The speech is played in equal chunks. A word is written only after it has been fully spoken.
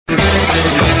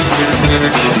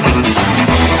Alrighty,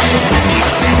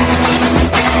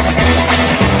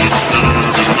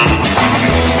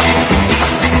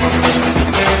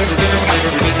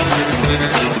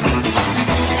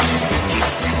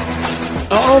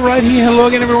 hello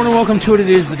again everyone and welcome to it. It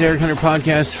is the Derek Hunter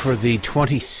Podcast for the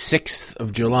 26th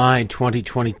of July,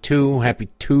 2022. Happy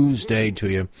Tuesday to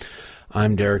you.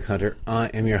 I'm Derek Hunter. I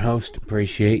am your host.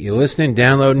 Appreciate you listening,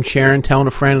 downloading, sharing, telling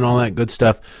a friend and all that good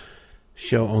stuff.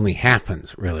 Show only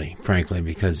happens, really, frankly,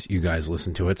 because you guys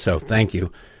listen to it. So thank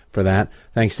you for that.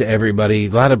 Thanks to everybody. A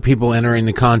lot of people entering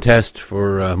the contest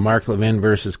for Mark Levin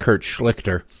versus Kurt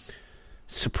Schlichter.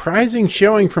 Surprising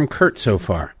showing from Kurt so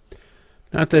far.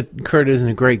 Not that Kurt isn't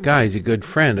a great guy. He's a good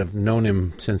friend. I've known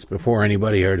him since before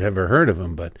anybody had ever heard of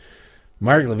him. But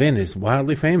Mark Levin is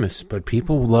wildly famous. But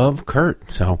people love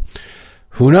Kurt. So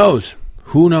who knows?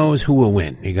 Who knows who will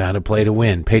win? You got to play to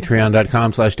win.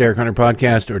 Patreon.com/Derek Hunter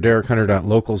Podcast or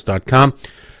DerekHunter.locals.com.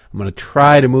 I'm going to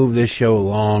try to move this show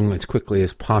along as quickly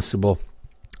as possible.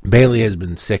 Bailey has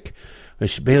been sick.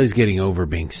 Bailey's getting over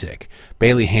being sick.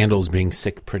 Bailey handles being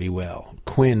sick pretty well.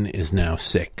 Quinn is now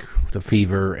sick with a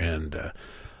fever and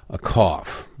a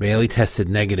cough. Bailey tested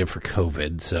negative for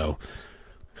COVID,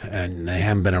 and they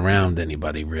haven't been around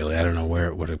anybody really. I don't know where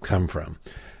it would have come from.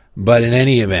 But in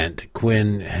any event,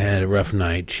 Quinn had a rough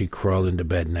night. She crawled into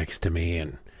bed next to me,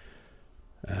 and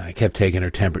I kept taking her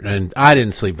temperature. And I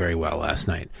didn't sleep very well last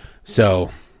night.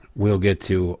 So we'll get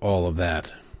to all of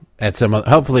that at some other.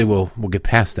 Hopefully we'll get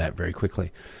past that very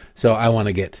quickly. So I want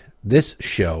to get this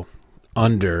show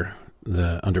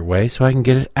underway so I can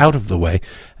get it out of the way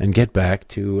and get back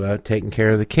to taking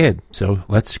care of the kid. So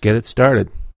let's get it started.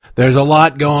 There's a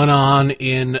lot going on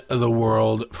in the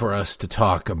world for us to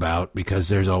talk about because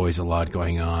there's always a lot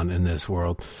going on in this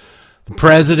world. The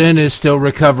president is still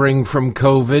recovering from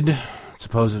COVID,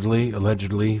 supposedly,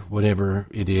 allegedly, whatever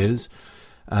it is.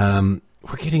 We're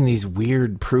getting these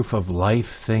weird proof of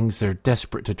life things. They're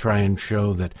desperate to try and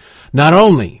show that not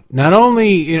only,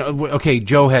 okay,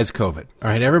 Joe has COVID. All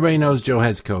right, everybody knows Joe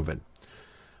has COVID.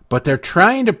 But they're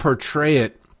trying to portray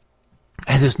it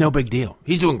as it's no big deal.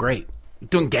 He's doing great.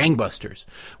 Doing gangbusters,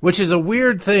 which is a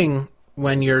weird thing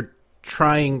when you're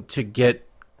trying to get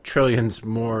trillions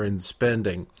more in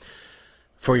spending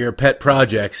for your pet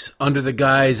projects under the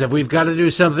guise of we've got to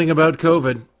do something about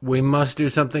COVID. We must do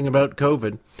something about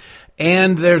COVID.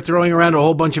 And they're throwing around a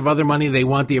whole bunch of other money. They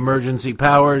want the emergency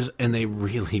powers, and they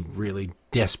really, really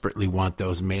desperately want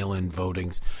those mail-in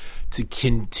votings to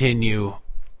continue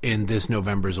in this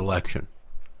November's election.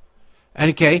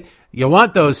 And okay, you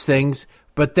want those things,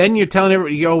 but then you're telling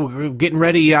everybody, we're getting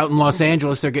ready out in Los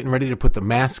Angeles. They're getting ready to put the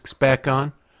masks back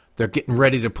on. They're getting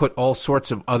ready to put all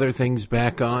sorts of other things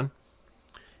back on.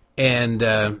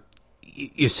 And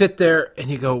you sit there and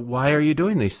you go, why are you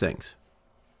doing these things?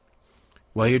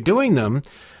 Well, you're doing them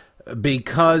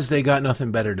because they got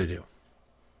nothing better to do.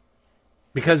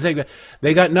 Because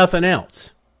they got nothing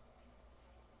else.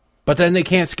 But then they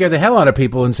can't scare the hell out of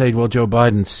people and say, well, Joe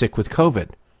Biden's sick with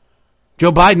COVID.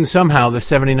 Joe Biden somehow, the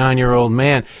 79-year-old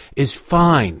man, is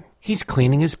fine. He's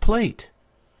cleaning his plate.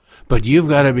 But you've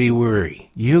got to be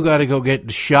worried. You got to go get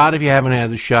the shot if you haven't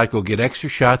had the shot. Go get extra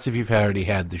shots if you've already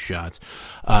had the shots.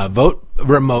 Vote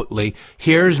remotely.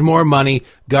 Here's more money.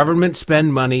 Government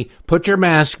spend money. Put your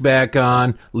mask back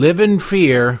on. Live in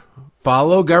fear.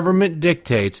 Follow government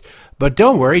dictates. But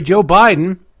don't worry, Joe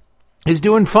Biden is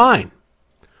doing fine.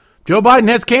 Joe Biden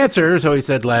has cancer, so he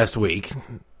said last week,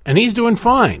 and he's doing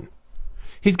fine.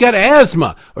 He's got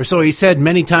asthma, or so he said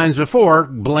many times before,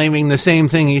 blaming the same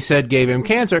thing he said gave him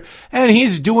cancer, and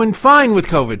he's doing fine with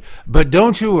COVID. But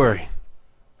don't you worry.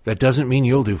 That doesn't mean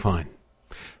you'll do fine.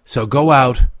 So go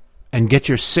out and get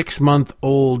your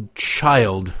 6-month-old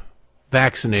child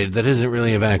vaccinated. That isn't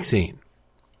really a vaccine.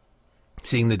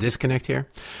 Seeing the disconnect here?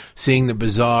 Seeing the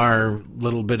bizarre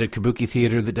little bit of kabuki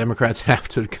theater that Democrats have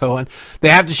to go on? They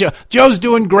have to show, Joe's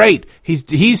doing great.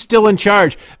 He's still in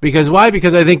charge. Because why?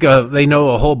 Because I think they know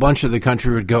a whole bunch of the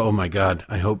country would go, oh my God,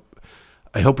 I hope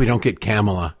we don't get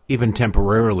Kamala. Even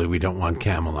temporarily, we don't want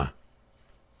Kamala.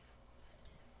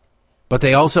 But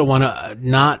they also want to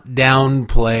not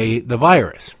downplay the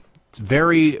virus. It's a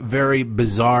very, very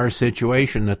bizarre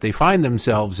situation that they find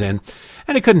themselves in.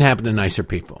 And it couldn't happen to nicer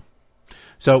people.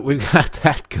 So we've got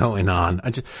that going on.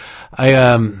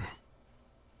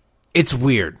 It's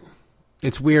weird.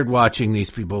 It's weird watching these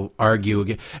people argue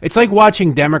again. It's like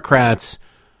watching Democrats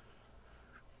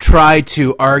try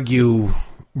to argue,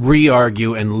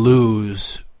 re-argue, and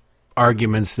lose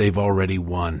arguments they've already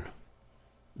won.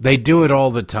 They do it all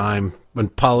the time. when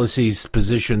policies,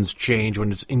 positions change,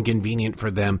 when it's inconvenient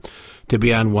for them to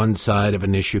be on one side of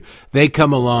an issue, they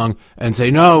come along and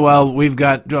say, no, well,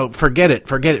 forget it,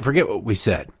 forget what we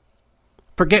said.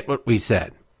 Forget what we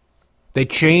said. They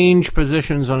change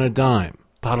positions on a dime.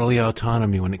 Bodily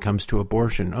autonomy when it comes to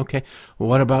abortion. Okay, well,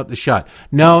 what about the shot?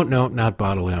 No, not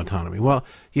bodily autonomy. Well,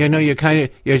 what do?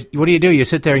 You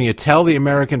sit there and you tell the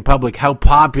American public how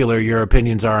popular your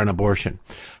opinions are on abortion.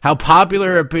 How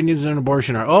popular opinions on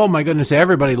abortion are. Oh, my goodness,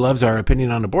 everybody loves our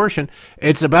opinion on abortion.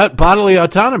 It's about bodily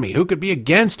autonomy. Who could be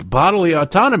against bodily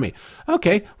autonomy?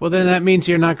 Okay, well, then that means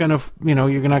you're not going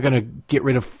to get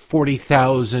rid of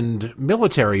 40,000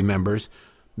 military members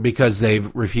because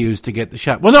they've refused to get the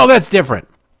shot. Well, no, that's different.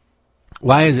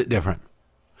 Why is it different?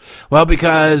 Well,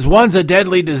 because one's a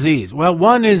deadly disease. Well,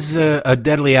 one is a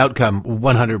deadly outcome,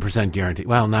 100% guaranteed.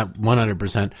 Well, not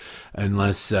 100%,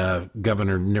 unless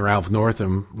Governor Ralph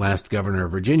Northam, last governor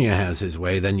of Virginia, has his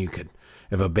way. Then you could,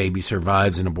 if a baby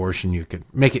survives an abortion, you could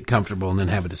make it comfortable and then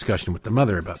have a discussion with the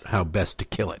mother about how best to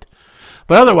kill it.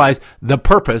 But otherwise, the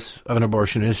purpose of an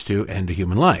abortion is to end a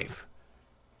human life.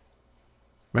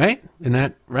 Right? Isn't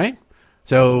that right?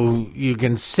 So you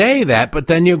can say that, but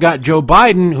then you've got Joe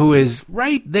Biden, who is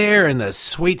right there in the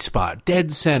sweet spot,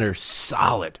 dead center,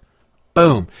 solid,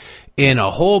 boom, in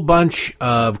a whole bunch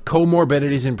of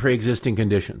comorbidities and pre-existing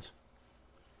conditions.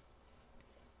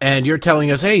 And you're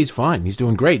telling us, hey, he's fine, he's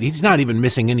doing great, he's not even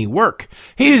missing any work.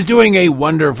 He's doing a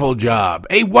wonderful job,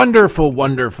 a wonderful,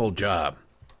 wonderful job.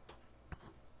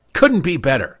 Couldn't be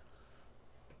better.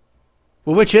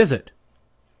 Well, which is it?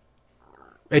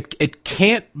 It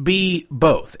can't be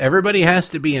both. Everybody has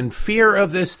to be in fear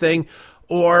of this thing,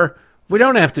 or we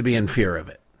don't have to be in fear of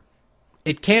it.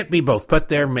 It can't be both, but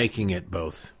they're making it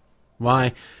both.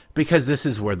 Why? Because this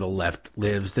is where the left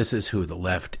lives. This is who the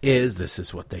left is. This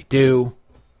is what they do.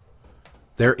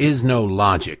 There is no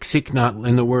logic. Seek not,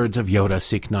 in the words of Yoda,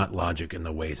 seek not logic in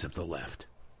the ways of the left.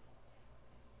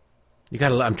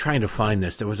 I'm trying to find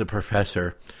this. There was a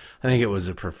professor. I think it was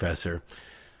a professor.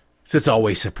 It's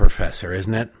always a professor,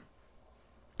 isn't it?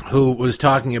 Who was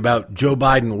talking about Joe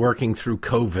Biden working through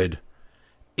COVID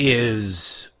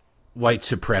is white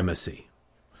supremacy.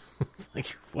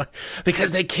 Like, what?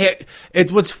 Because they can't.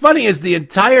 What's funny is the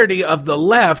entirety of the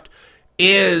left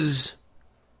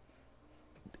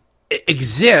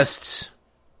exists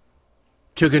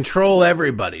to control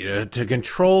everybody, to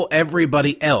control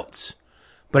everybody else.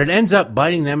 But it ends up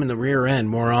biting them in the rear end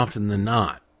more often than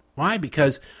not. Why?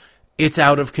 Because it's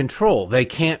out of control. They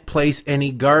can't place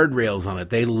any guardrails on it.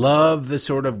 They love the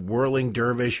sort of whirling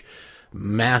dervish,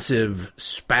 massive,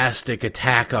 spastic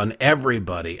attack on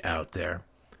everybody out there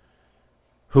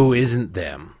who isn't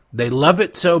them. They love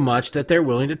it so much that they're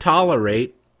willing to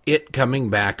tolerate it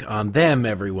coming back on them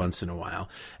every once in a while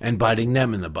and biting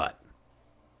them in the butt.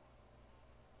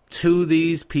 It's who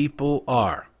these people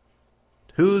are.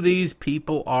 Who these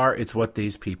people are, it's what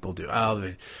these people do.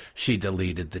 Oh, she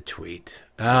deleted the tweet.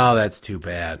 Oh, that's too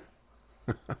bad.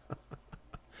 But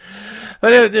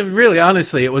really,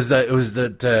 honestly, it was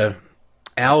that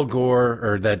Al Gore,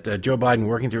 or that Joe Biden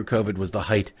working through COVID was the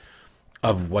height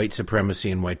of white supremacy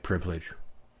and white privilege.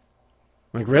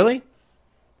 Like, really?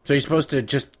 So you're supposed to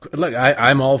just, look,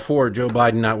 I'm all for Joe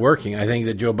Biden not working. I think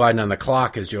that Joe Biden on the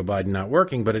clock is Joe Biden not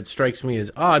working, but it strikes me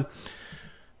as odd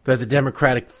that the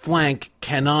Democratic flank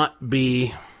cannot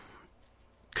be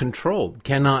controlled,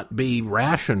 cannot be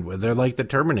rationed with. They're like the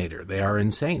Terminator. They are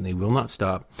insane. They will not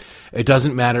stop. It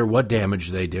doesn't matter what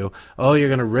damage they do. Oh, you're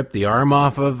going to rip the arm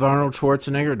off of Arnold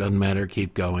Schwarzenegger? Doesn't matter.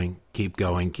 Keep going. Keep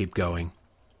going. Keep going.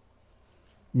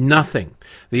 Nothing.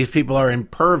 These people are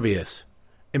impervious.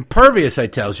 Impervious, I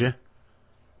tells you,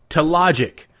 to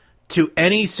logic, to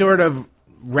any sort of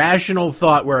rational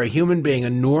thought where a human being, a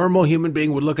normal human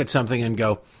being, would look at something and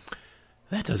go,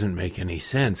 that doesn't make any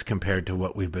sense compared to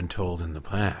what we've been told in the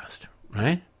past,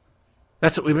 right?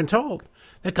 That's what we've been told.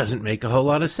 That doesn't make a whole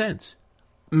lot of sense.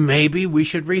 Maybe we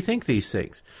should rethink these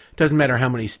things. It doesn't matter how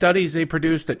many studies they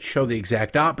produce that show the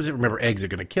exact opposite. Remember, eggs are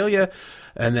going to kill you,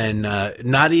 and then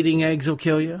not eating eggs will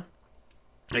kill you.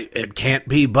 It can't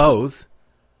be both.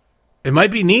 It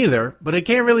might be neither, but it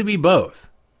can't really be both.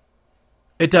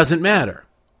 It doesn't matter.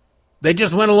 They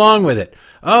just went along with it.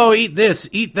 Oh, eat this,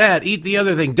 eat that, eat the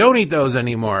other thing. Don't eat those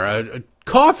anymore.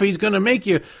 Coffee's going to make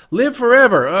you live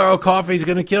forever. Oh, coffee's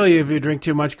going to kill you if you drink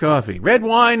too much coffee. Red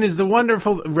wine is the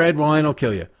wonderful... Red wine will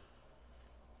kill you.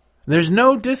 There's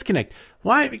no disconnect.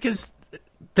 Why? Because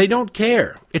they don't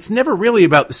care. It's never really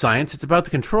about the science. It's about the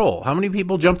control. How many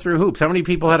people jumped through hoops? How many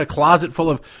people had a closet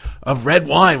full of red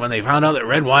wine when they found out that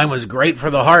red wine was great for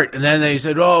the heart? And then they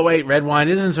said, oh, wait, red wine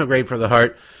isn't so great for the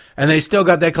heart. And they still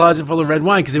got that closet full of red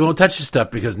wine because they won't touch the stuff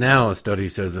because now a study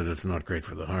says that it's not great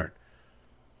for the heart.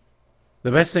 The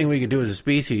best thing we can do as a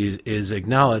species is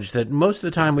acknowledge that most of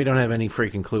the time we don't have any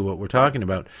freaking clue what we're talking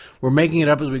about. We're making it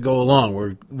up as we go along.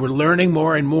 We're learning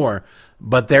more and more,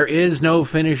 but there is no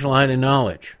finish line in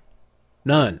knowledge.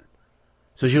 None.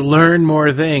 So as you learn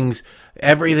more things,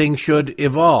 everything should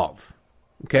evolve.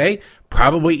 Okay?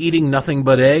 Probably eating nothing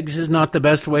but eggs is not the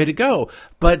best way to go,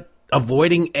 but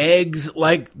avoiding eggs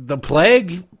like the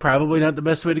plague, probably not the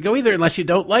best way to go either, unless you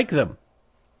don't like them.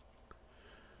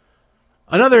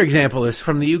 Another example is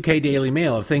from the UK Daily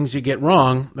Mail of things you get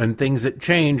wrong and things that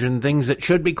change and things that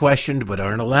should be questioned but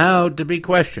aren't allowed to be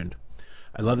questioned.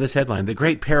 I love this headline. The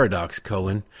Great Paradox,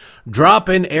 drop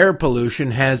in air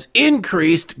pollution has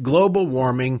increased global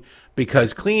warming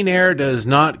because clean air does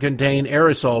not contain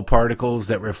aerosol particles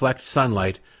that reflect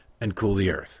sunlight and cool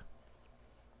the earth.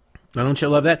 Now, don't you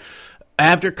love that?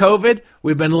 After COVID,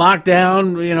 we've been locked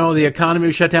down, the economy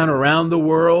was shut down around the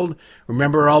world.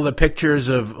 Remember all the pictures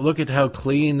of, look at how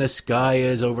clean the sky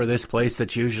is over this place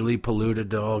that's usually polluted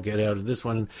to all get out of this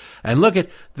one. And look at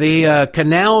the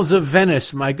canals of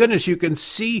Venice. My goodness, you can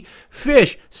see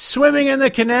fish swimming in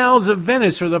the canals of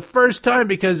Venice for the first time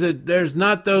because there's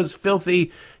not those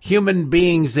filthy human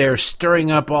beings there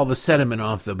stirring up all the sediment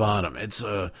off the bottom.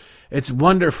 It's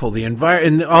wonderful.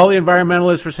 And all the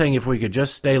environmentalists were saying if we could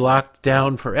just stay locked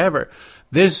down forever,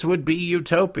 this would be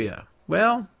utopia.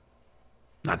 Well,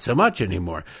 not so much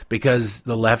anymore because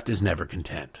the left is never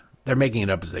content. They're making it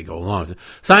up as they go along.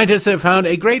 Scientists have found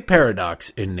a great paradox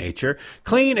in nature.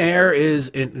 Clean air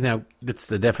now, that's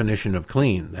the definition of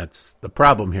clean. That's the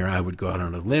problem here. I would go out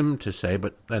on a limb to say,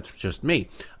 but that's just me.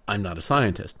 I'm not a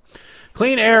scientist.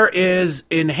 Clean air is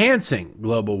enhancing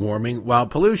global warming while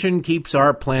pollution keeps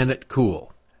our planet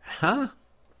cool. Huh?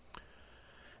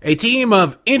 A team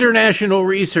of international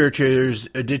researchers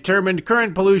determined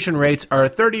current pollution rates are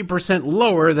 30%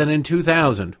 lower than in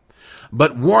 2000,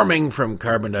 but warming from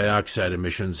carbon dioxide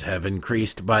emissions have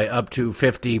increased by up to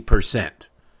 50%.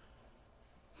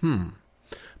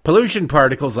 Pollution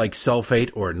particles like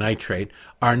sulfate or nitrate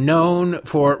are known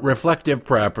for reflective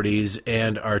properties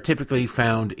and are typically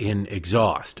found in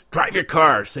exhaust. Drive your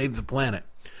car, save the planet.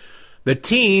 The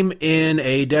team, in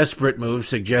a desperate move,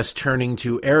 suggests turning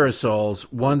to aerosols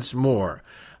once more,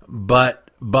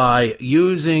 but by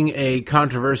using a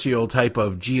controversial type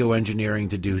of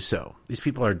geoengineering to do so. These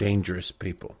people are dangerous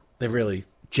people. They really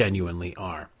genuinely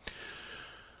are.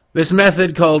 This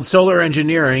method, called solar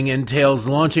engineering, entails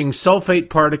launching sulfate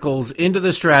particles into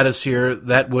the stratosphere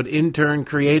that would in turn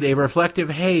create a reflective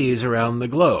haze around the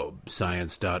globe,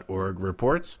 Science.org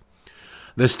reports.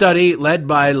 The study, led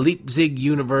by Leipzig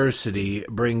University,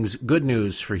 brings good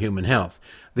news for human health.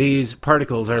 These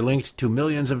particles are linked to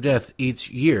millions of deaths each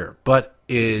year, but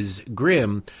is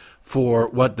grim for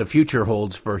what the future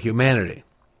holds for humanity.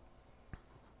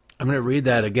 I'm going to read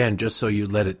that again just so you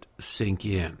let it sink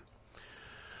in.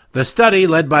 The study,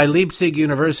 led by Leipzig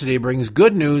University, brings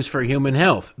good news for human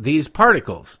health. These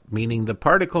particles, meaning the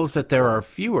particles that there are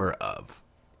fewer of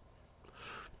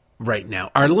right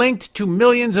now, are linked to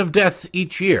millions of deaths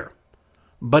each year,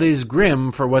 but is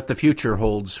grim for what the future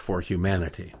holds for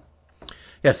humanity.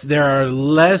 Yes, there are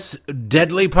less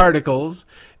deadly particles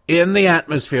in the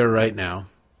atmosphere right now.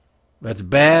 That's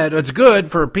bad. It's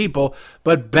good for people,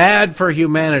 but bad for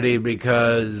humanity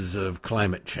because of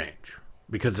climate change,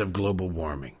 because of global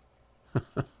warming.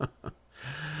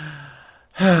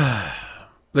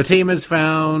 The team has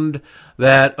found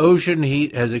that ocean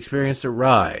heat has experienced a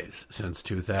rise since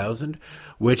 2000,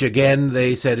 which again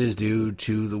they said is due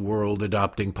to the world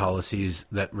adopting policies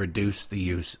that reduce the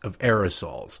use of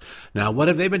aerosols. Now, what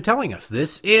have they been telling us?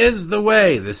 This is the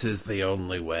way. This is the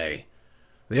only way.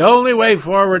 The only way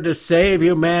forward to save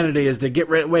humanity is to get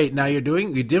rid. Wait, now you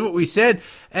did what we said,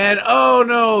 and oh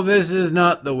no, this is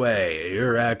not the way.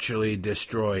 You're actually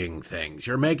destroying things.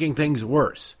 You're making things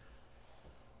worse.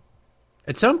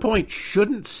 At some point,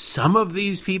 shouldn't some of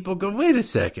these people go, wait a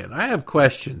second, I have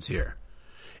questions here.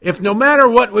 If no matter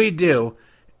what we do,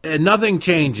 and nothing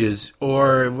changes,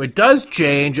 or if it does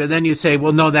change, and then you say,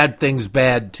 well, no, that thing's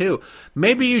bad too.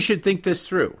 Maybe you should think this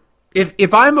through.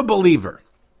 If I'm a believer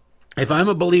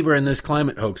in this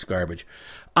climate hoax garbage,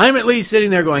 I'm at least sitting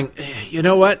there going, you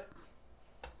know what?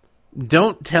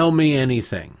 Don't tell me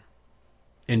anything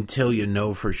until you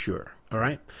know for sure, all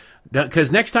right?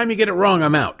 Because next time you get it wrong,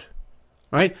 I'm out.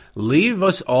 Right? Leave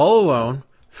us all alone,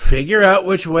 figure out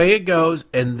which way it goes,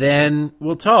 and then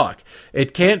we'll talk.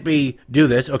 It can't be, do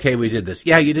this, okay, we did this.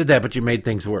 Yeah, you did that, but you made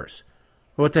things worse.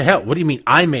 What the hell? What do you mean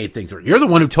I made things worse? You're the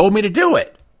one who told me to do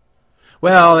it.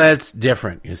 Well, that's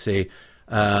different, you see.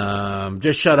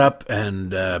 Just shut up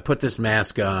and put this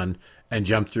mask on and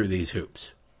jump through these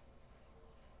hoops.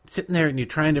 Sitting there and you're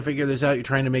trying to figure this out. You're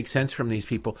trying to make sense from these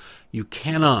people. You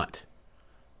cannot.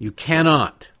 You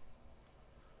cannot.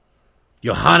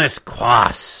 Johannes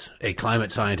Quaas, a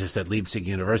climate scientist at Leipzig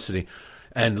University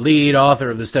and lead author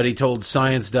of the study, told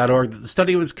Science.org that the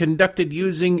study was conducted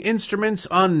using instruments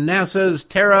on NASA's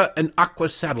Terra and Aqua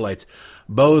satellites,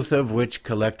 both of which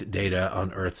collect data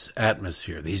on Earth's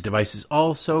atmosphere. These devices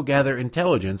also gather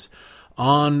intelligence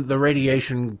on the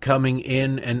radiation coming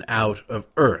in and out of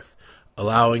Earth,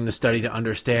 allowing the study to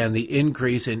understand the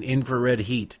increase in infrared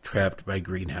heat trapped by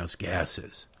greenhouse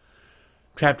gases.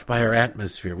 Trapped by our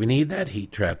atmosphere. We need that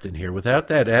heat trapped in here. Without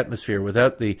that atmosphere,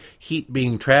 without the heat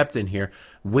being trapped in here,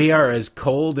 we are as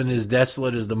cold and as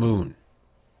desolate as the moon.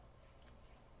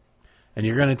 And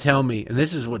you're going to tell me, and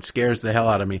this is what scares the hell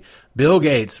out of me, Bill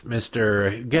Gates,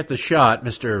 Mr. Get the Shot,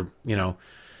 Mr.,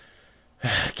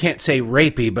 can't say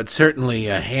rapey, but certainly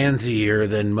handsier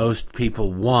than most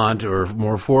people want, or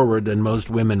more forward than most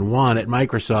women want at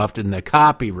Microsoft in the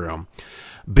copy room.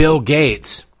 Bill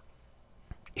Gates,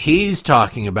 he's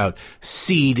talking about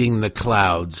seeding the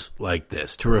clouds like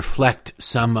this to reflect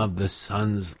some of the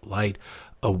sun's light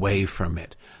away from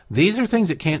it. These are things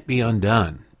that can't be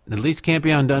undone. At least can't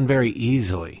be undone very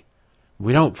easily.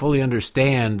 We don't fully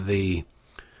understand the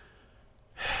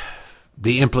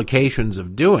implications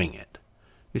of doing it.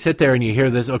 You sit there and you hear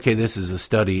this, okay, this is a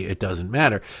study, it doesn't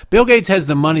matter. Bill Gates has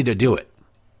the money to do it.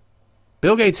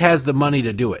 Bill Gates has the money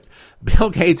to do it. Bill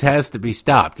Gates has to be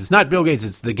stopped. It's not Bill Gates,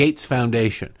 it's the Gates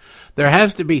Foundation. There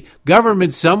has to be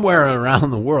government somewhere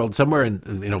around the world, somewhere in,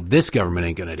 this government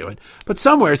ain't going to do it, but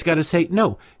somewhere it's got to say,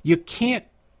 no, you can't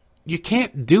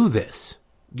do this.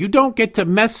 You don't get to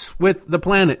mess with the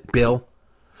planet, Bill.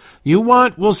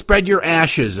 We'll spread your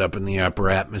ashes up in the upper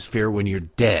atmosphere when you're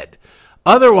dead.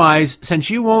 Otherwise,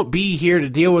 since you won't be here to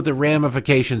deal with the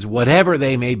ramifications, whatever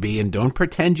they may be, and don't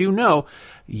pretend you know,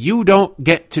 you don't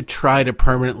get to try to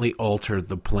permanently alter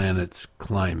the planet's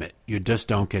climate. You just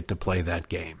don't get to play that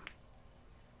game.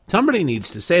 Somebody needs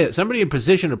to say that. Somebody in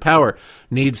position of power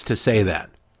needs to say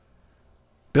that.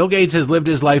 Bill Gates has lived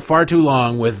his life far too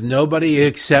long with nobody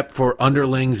except for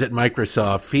underlings at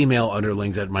Microsoft, female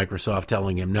underlings at Microsoft,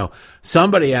 telling him no.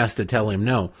 Somebody has to tell him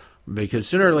no, because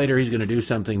sooner or later he's going to do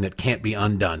something that can't be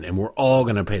undone, and we're all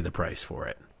going to pay the price for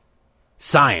it.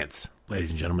 Science,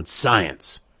 ladies and gentlemen,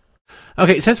 science.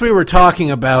 Okay, since we were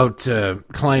talking about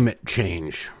climate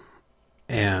change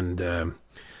and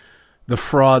the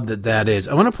fraud that is,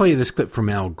 I want to play you this clip from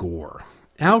Al Gore.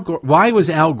 Al Gore. Why was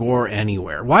Al Gore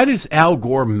anywhere? Why does Al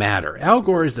Gore matter? Al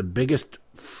Gore is the biggest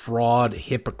fraud,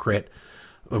 hypocrite,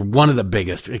 or one of the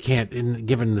biggest.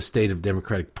 Given the state of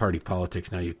Democratic Party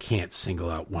politics now, you can't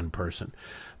single out one person.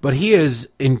 But he is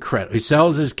incredible. He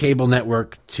sells his cable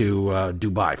network to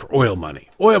Dubai for oil money.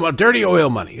 Dirty oil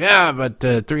money. Yeah, but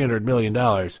 $300 million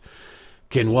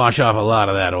can wash off a lot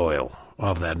of that oil,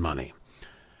 off that money.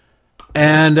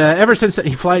 And ever since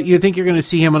you think you're going to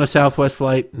see him on a Southwest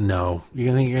flight? No.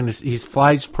 He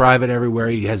flies private everywhere.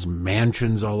 He has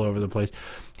mansions all over the place.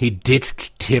 He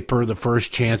ditched Tipper the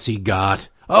first chance he got.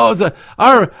 Oh,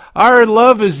 our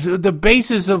love is the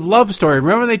basis of Love Story.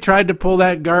 Remember they tried to pull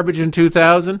that garbage in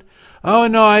 2000? Oh,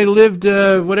 no, I lived,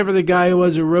 whatever the guy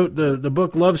was who wrote the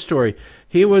book Love Story.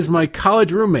 He was my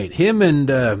college roommate, him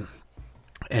and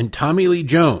Tommy Lee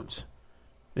Jones.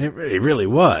 It really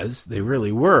was. They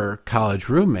really were college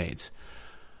roommates.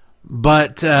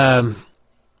 But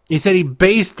he said he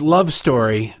based Love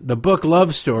Story, the book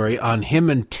Love Story, on him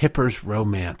and Tipper's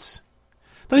romance.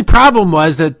 The only problem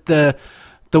was that the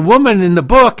woman in the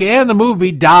book and the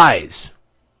movie dies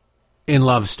in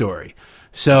Love Story.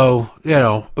 So,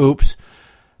 oops.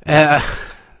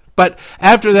 But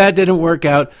after that didn't work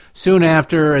out, soon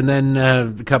after, and then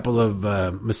a couple of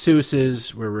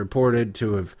masseuses were reported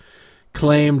to have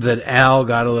claimed that Al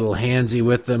got a little handsy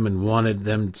with them and wanted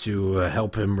them to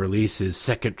help him release his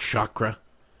second chakra.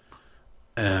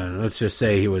 And let's just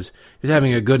say he was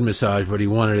having a good massage, but he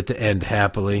wanted it to end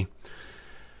happily.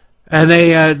 And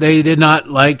they did not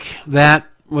like that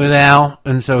with Al,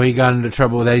 and so he got into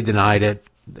trouble with that. He denied it.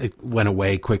 It went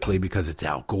away quickly because it's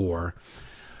Al Gore.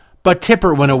 But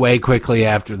Tipper went away quickly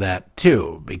after that,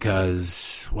 too,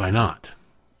 because why not?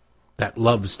 That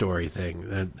Love Story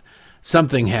thing.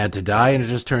 Something had to die, and it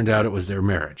just turned out it was their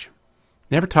marriage.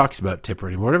 Never talks about Tipper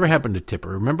anymore. Whatever happened to Tipper?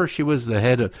 Remember she was the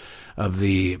head of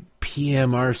the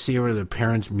PMRC, or the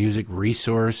Parents Music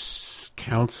Resource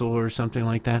Council or something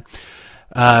like that.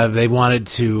 They wanted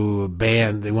to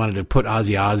put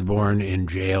Ozzy Osbourne in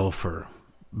jail for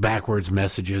backwards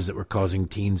messages that were causing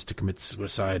teens to commit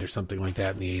suicide or something like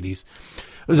that in the 80s.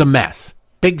 It was a mess.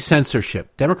 Big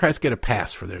censorship. Democrats get a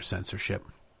pass for their censorship.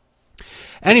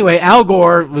 Anyway, Al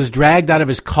Gore was dragged out of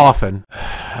his coffin,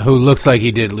 who looks like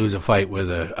he did lose a fight with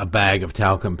a bag of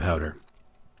talcum powder.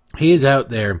 He is out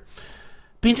there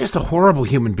being just a horrible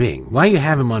human being. Why you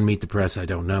have him on Meet the Press, I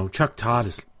don't know. Chuck Todd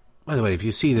is, by the way, if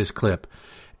you see this clip,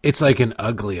 it's like an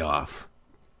ugly off.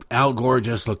 Al Gore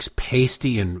just looks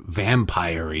pasty and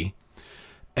vampire-y.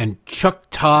 And Chuck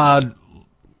Todd,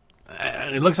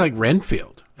 it looks like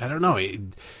Renfield. I don't know.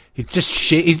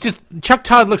 Chuck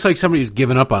Todd looks like somebody who's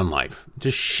given up on life.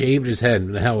 Just shaved his head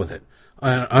and the hell with it.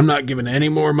 I'm not giving any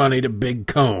more money to Big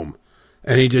Comb.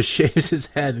 And he just shaves his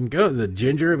head and goes, the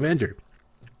Ginger Avenger.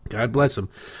 God bless him.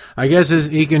 I guess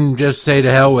he can just say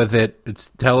to hell with it.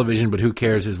 It's television, but who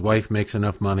cares? His wife makes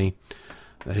enough money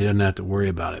that he doesn't have to worry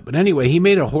about it. But anyway, he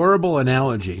made a horrible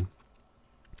analogy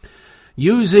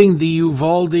using the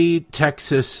Uvalde,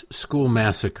 Texas school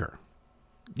massacre.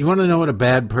 You want to know what a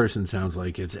bad person sounds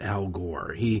like? It's Al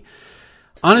Gore.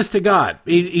 Honest to God,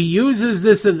 he uses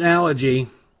this analogy,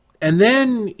 and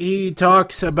then he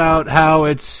talks about how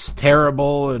it's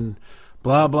terrible and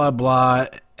blah, blah, blah.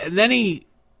 And then he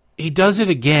does it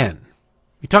again.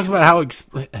 He talks about how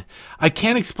I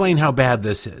can't explain how bad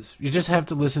this is. You just have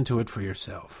to listen to it for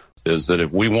yourself. Is that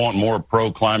if we want more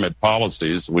pro-climate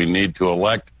policies, we need to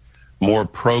elect more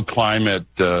pro-climate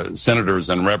senators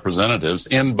and representatives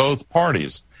in both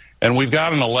parties. And we've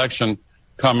got an election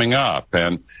coming up.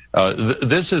 And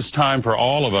this is time for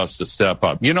all of us to step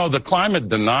up. You know, the climate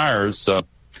deniers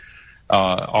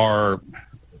are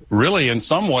really in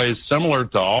some ways similar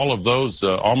to all of those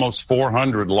almost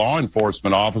 400 law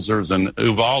enforcement officers in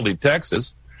Uvalde,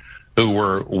 Texas, who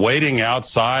were waiting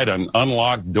outside an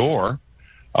unlocked door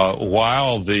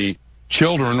while the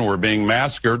children were being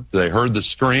massacred. They heard the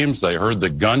screams, they heard the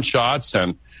gunshots,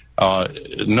 and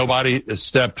nobody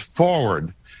stepped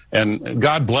forward. And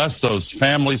God bless those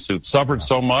families who've suffered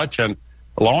so much. And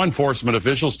law enforcement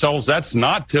officials tell us that's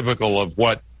not typical of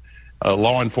what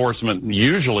law enforcement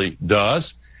usually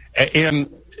does. And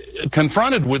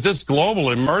confronted with this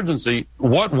global emergency,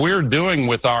 what we're doing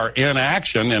with our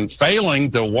inaction and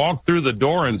failing to walk through the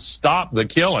door and stop the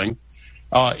killing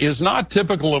is not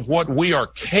typical of what we are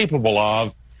capable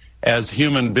of as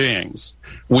human beings.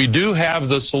 We do have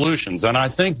the solutions, and I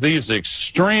think these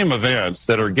extreme events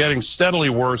that are getting steadily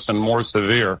worse and more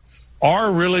severe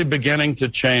are really beginning to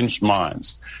change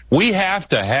minds. We have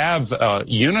to have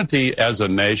unity as a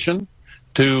nation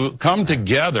to come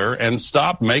together and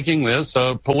stop making this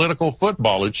a political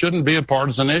football. It shouldn't be a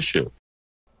partisan issue.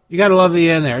 You got to love the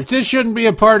end there. This shouldn't be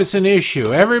a partisan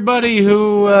issue. Everybody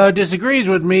who disagrees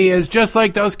with me is just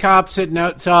like those cops sitting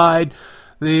outside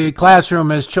the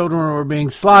classroom as children were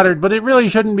being slaughtered, but it really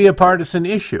shouldn't be a partisan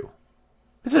issue.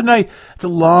 It's a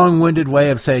long-winded way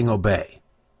of saying obey.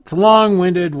 It's a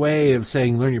long-winded way of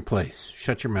saying learn your place,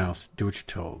 shut your mouth, do what you're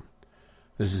told.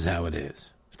 This is how it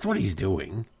is. That's what he's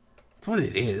doing. That's what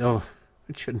it is. Oh,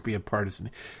 it shouldn't be a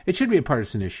partisan. It should be a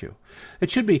partisan issue.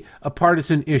 It should be a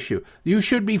partisan issue. You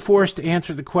should be forced to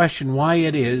answer the question why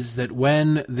it is that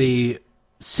when the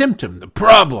symptom, the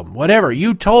problem, whatever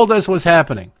you told us was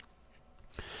happening,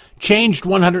 changed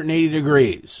 180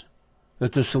 degrees,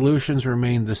 that the solutions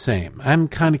remained the same. I'm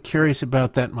kind of curious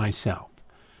about that myself.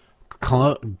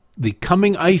 The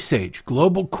coming ice age,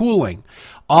 global cooling,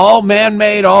 all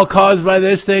man-made, all caused by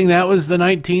this thing. That was the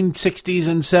 1960s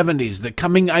and 70s, the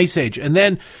coming ice age. And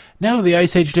then, no, the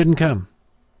ice age didn't come.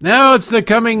 Now it's the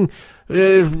coming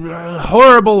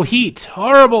horrible heat,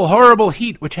 horrible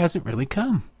heat, which hasn't really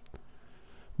come.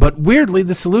 But weirdly,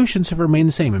 the solutions have remained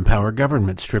the same. Empower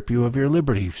government, strip you of your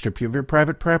liberty, strip you of your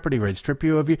private property rights, strip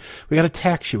you of your... We got to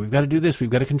tax you. We've got to do this. We've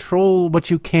got to control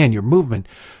what you can, your movement,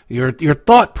 your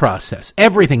thought process,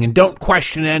 everything, and don't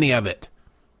question any of it.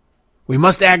 We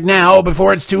must act now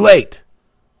before it's too late,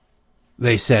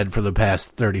 they said for the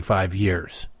past 35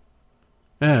 years.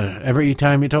 Every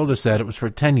time you told us that, it was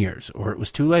for 10 years, or it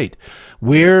was too late.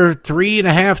 We're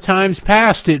 3.5 times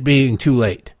past it being too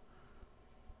late.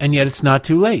 And yet it's not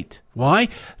too late. Why?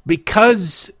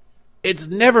 Because it's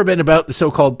never been about the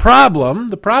so-called problem.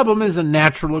 The problem is a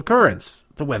natural occurrence.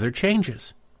 The weather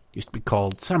changes. It used to be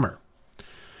called summer.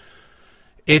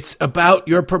 It's about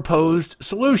your proposed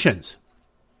solutions.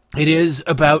 It is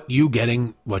about you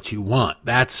getting what you want.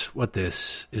 That's what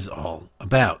this is all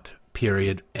about.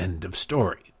 Period. End of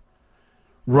story.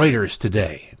 Reuters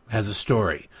today has a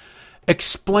story.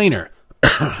 Explainer.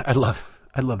 I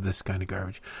love this kind of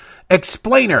garbage.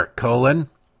 Explainer,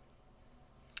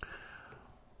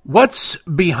 what's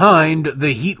behind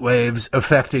the heat waves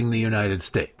affecting the United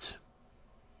States?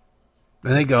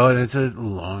 And they go, and it's a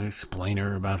long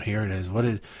explainer about here it is.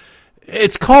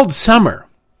 It's called summer.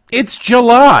 It's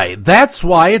July. That's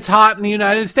why it's hot in the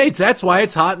United States. That's why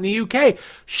it's hot in the UK.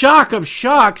 Shock of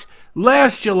shocks.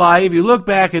 Last July, if you look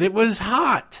back at it, was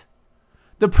hot.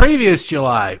 The previous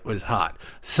July was hot.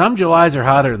 Some Julys are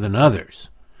hotter than others.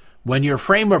 When your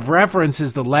frame of reference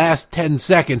is the last 10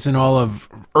 seconds in all of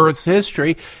Earth's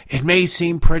history, it may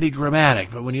seem pretty dramatic,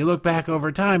 but when you look back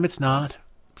over time, it's not.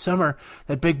 Summer,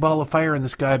 that big ball of fire in the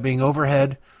sky being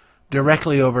overhead,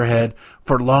 directly overhead,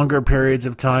 for longer periods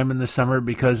of time in the summer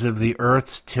because of the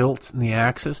Earth's tilt in the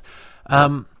axis,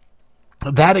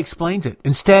 that explains it.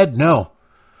 Instead, no.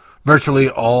 Virtually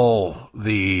all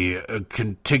the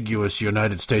contiguous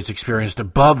United States experienced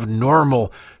above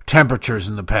normal temperatures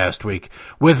in the past week,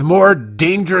 with more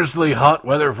dangerously hot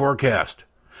weather forecast.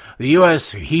 The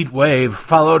U.S. heat wave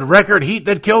followed record heat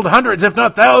that killed hundreds, if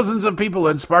not thousands, of people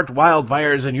and sparked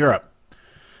wildfires in Europe.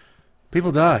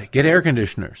 People die. Get air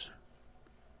conditioners.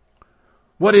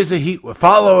 What is a heat wave?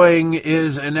 Following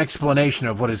is an explanation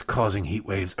of what is causing heat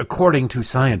waves, according to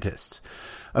scientists.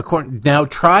 Now,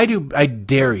 I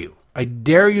dare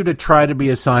you to try to be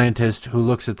a scientist who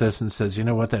looks at this and says, you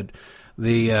know what, that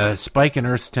the spike in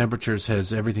Earth's temperatures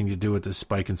has everything to do with the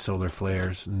spike in solar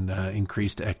flares and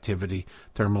increased activity,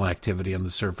 thermal activity on the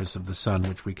surface of the sun,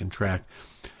 which we can track.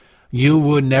 You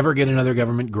would never get another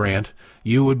government grant.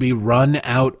 You would be run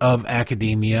out of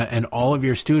academia, and all of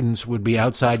your students would be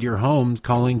outside your home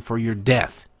calling for your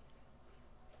death.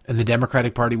 And the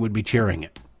Democratic Party would be cheering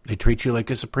it. They treat you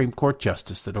like a Supreme Court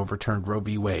justice that overturned Roe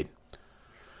v. Wade.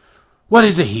 What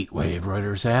is a heat wave,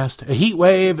 Reuters asked. A heat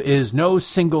wave is no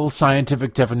single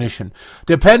scientific definition.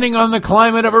 Depending on the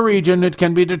climate of a region, it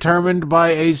can be determined by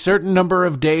a certain number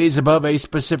of days above a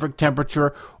specific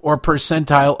temperature or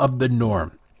percentile of the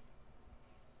norm.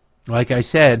 Like I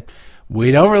said,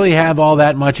 we don't really have all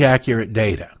that much accurate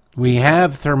data. We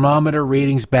have thermometer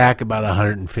readings back about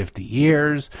 150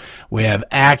 years. We have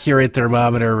accurate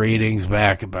thermometer readings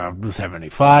back about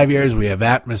 75 years. We have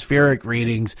atmospheric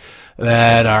readings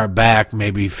that are back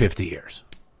maybe 50 years.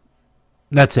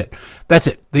 That's it.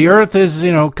 The Earth is,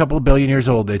 a couple of billion years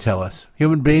old, they tell us.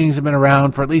 Human beings have been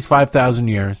around for at least 5,000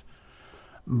 years.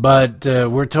 But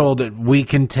we're told that we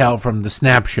can tell from the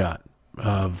snapshot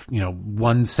of,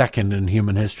 1 second in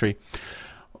human history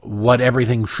what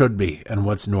everything should be and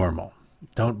what's normal.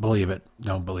 Don't believe it.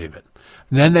 And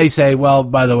then they say, well,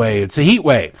 by the way, it's a heat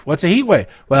wave. What's a heat wave?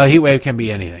 Well, a heat wave can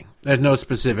be anything. There's no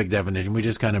specific definition. We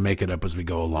just kind of make it up as we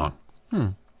go along.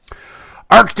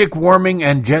 Arctic warming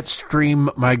and jet stream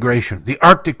migration. The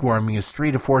Arctic warming is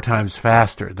 3 to 4 times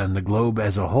faster than the globe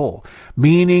as a whole,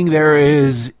 meaning there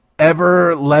is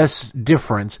ever less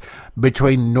difference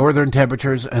between northern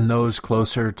temperatures and those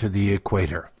closer to the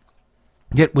equator.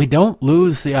 Yet we don't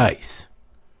lose the ice.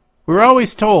 We were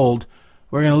always told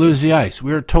we're going to lose the ice.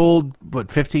 We were told,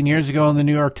 15 years ago in the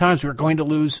New York Times, we were going to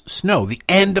lose snow. The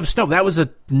end of snow. That was a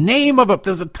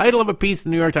title of a piece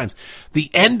in the New York Times. The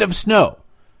end of snow.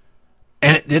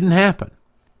 And it didn't happen.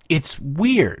 It's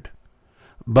weird.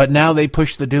 But now they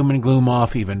push the doom and gloom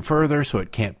off even further, so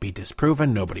it can't be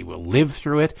disproven. Nobody will live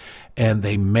through it. And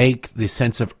they make the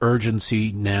sense of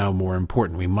urgency now more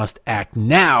important. We must act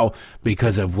now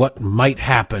because of what might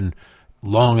happen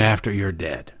long after you're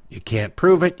dead. You can't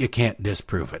prove it. You can't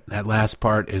disprove it. That last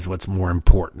part is what's more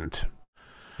important.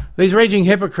 These raging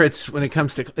hypocrites, when it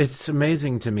comes to... It's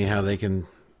amazing to me how they can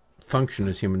function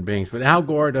as human beings. But Al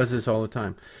Gore does this all the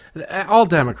time. All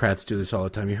Democrats do this all the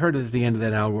time. You heard it at the end of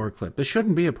that Al Gore clip. This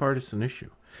shouldn't be a partisan issue.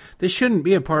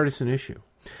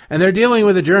 And they're dealing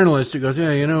with a journalist who goes,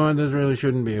 this really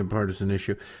shouldn't be a partisan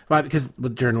issue. Why? Because the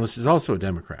journalist is also a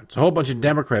Democrat. It's a whole bunch of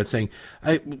Democrats saying,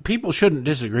 people shouldn't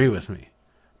disagree with me.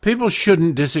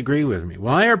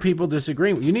 Why are people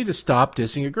disagreeing? You need to stop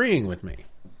disagreeing with me.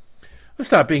 Well,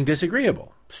 stop being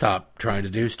disagreeable. Stop trying to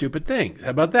do stupid things. How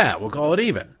about that? We'll call it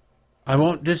even. I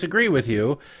won't disagree with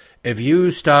you if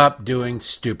you stop doing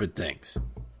stupid things.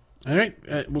 All right?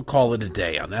 We'll call it a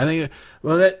day on that. I think,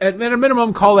 at a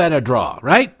minimum, call that a draw,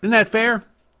 right? Isn't that fair?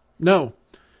 No.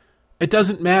 It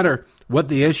doesn't matter what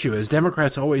the issue is.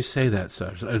 Democrats always say that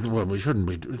such. Well, there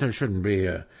shouldn't be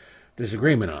a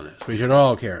disagreement on this. We should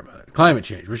all care about it. Climate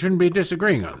change. We shouldn't be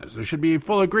disagreeing on this. There should be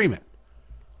full agreement.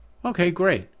 Okay,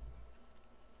 great.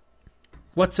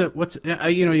 You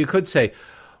could say,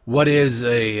 what is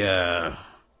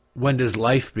when does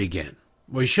life begin?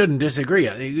 We shouldn't disagree.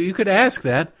 You could ask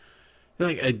that.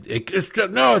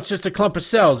 It's just a clump of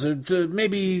cells.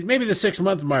 Maybe the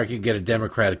 6-month mark you get a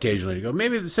Democrat occasionally to go,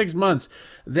 maybe the 6 months.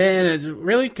 Then it's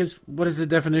really, because what is the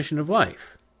definition of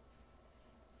life?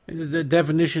 The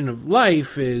definition of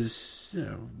life is,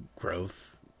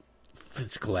 growth,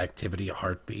 physical activity, a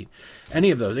heartbeat,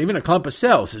 any of those. Even a clump of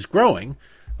cells is growing.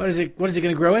 What is it going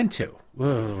to grow into?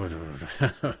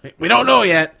 We don't know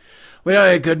yet.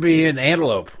 It could be an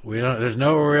antelope. There's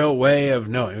no real way of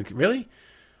knowing. Really?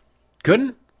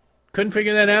 Couldn't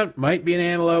figure that out. Might be an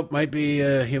antelope. Might be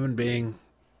a human being.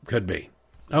 Could be.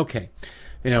 Okay.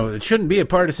 It shouldn't be a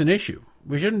partisan issue.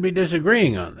 We shouldn't be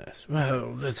disagreeing on this.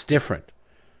 Well, that's different.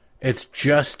 It's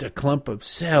just a clump of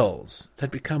cells that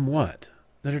become what?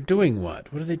 That are doing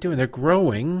what? What are they doing? They're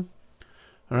growing.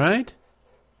 All right?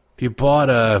 If you bought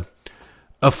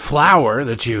a flower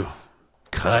that you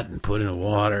cut and put in the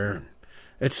water,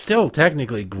 it's still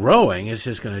technically growing. It's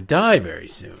just going to die very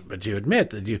soon. But you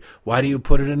admit that why do you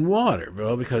put it in water?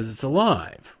 Well, because it's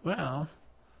alive. Well,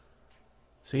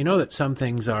 so you know that some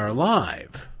things are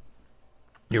alive.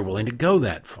 You're willing to go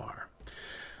that far.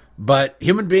 But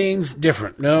human beings,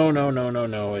 different. No.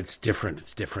 It's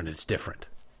different.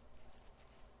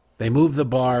 They move the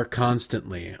bar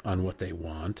constantly on what they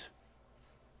want.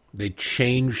 They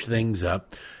change things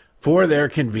up for their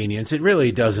convenience. It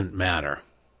really doesn't matter.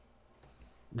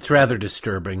 It's rather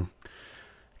disturbing,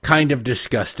 kind of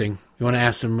disgusting. You want to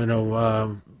ask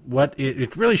them, what?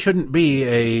 It really shouldn't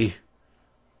be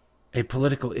a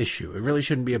political issue. It really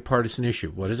shouldn't be a partisan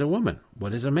issue. What is a woman?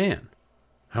 What is a man?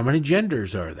 How many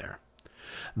genders are there?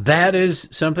 That is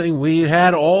something we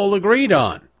had all agreed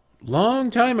on long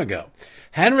time ago.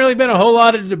 Hadn't really been a whole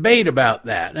lot of debate about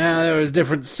that. Now, there was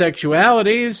different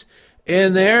sexualities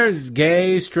in there,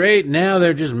 gay, straight. Now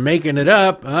they're just making it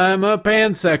up. I'm a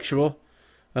pansexual.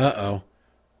 Uh-oh.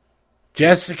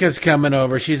 Jessica's coming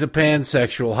over. She's a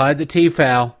pansexual. Hide the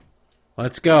T-foul.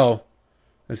 Let's go.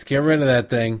 Let's get rid of that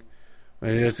thing.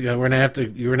 You're gonna have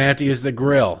to use the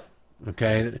grill.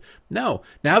 Okay? No.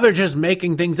 Now they're just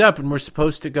making things up, and we're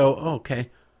supposed to go, oh, okay.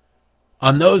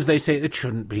 On those, they say it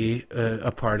shouldn't be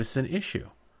a partisan issue.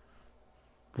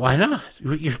 Why not?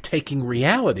 You're taking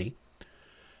reality,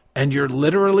 and you're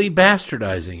literally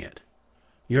bastardizing it.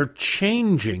 You're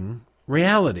changing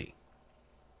reality.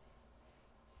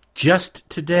 Just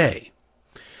today,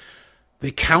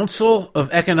 the Council of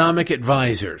Economic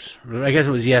Advisors, I guess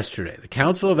it was yesterday, the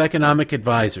Council of Economic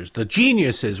Advisors, the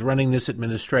geniuses running this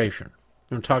administration,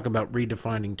 we're going to talk about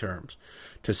redefining terms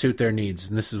to suit their needs,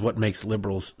 and this is what makes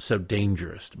liberals so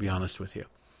dangerous, to be honest with you.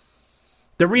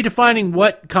 They're redefining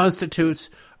what constitutes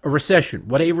a recession,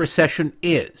 what a recession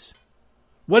is.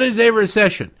 What is a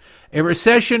recession? A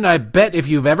recession, I bet if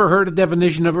you've ever heard a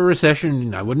definition of a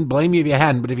recession, I wouldn't blame you if you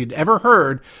hadn't, but if you'd ever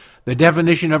heard the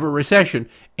definition of a recession,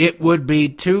 it would be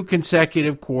 2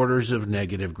 consecutive quarters of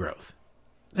negative growth.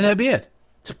 And that'd be it.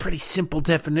 It's a pretty simple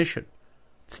definition.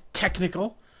 It's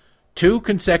technical. 2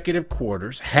 consecutive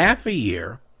quarters, half a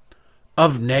year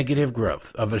of negative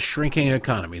growth, of a shrinking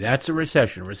economy. That's a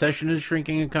recession. A recession is a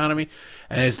shrinking economy,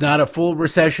 and it's not a full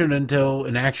recession until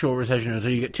an actual recession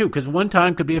until you get 2, because one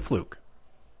time could be a fluke.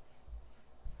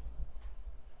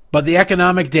 But the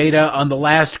economic data on the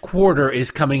last quarter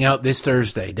is coming out this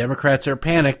Thursday. Democrats are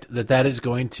panicked that is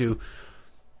going to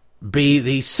be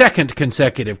the second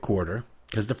consecutive quarter,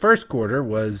 because the first quarter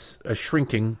was a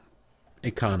shrinking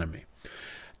economy.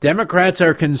 Democrats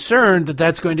are concerned that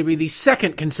that's going to be the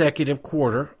second consecutive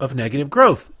quarter of negative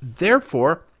growth.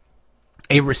 Therefore,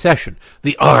 a recession.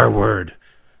 The R word.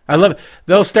 I love it.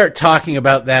 They'll start talking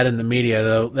about that in the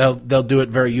media. They'll do it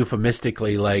very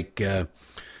euphemistically, like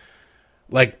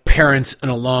parents in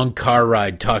a long car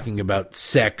ride talking about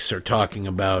sex or talking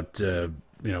about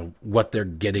what they're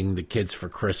getting the kids for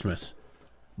Christmas,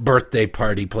 birthday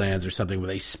party plans or something where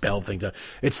they spell things out.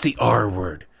 It's the R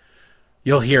word.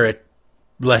 You'll hear it.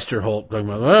 Lester Holt talking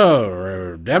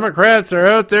about, Democrats are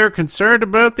out there concerned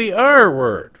about the R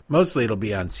word. Mostly it'll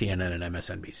be on CNN and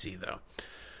MSNBC, though.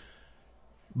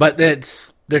 But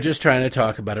they're just trying to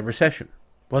talk about a recession.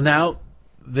 Well, now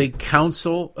the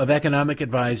Council of Economic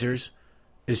Advisors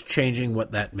is changing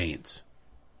what that means.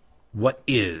 What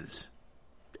is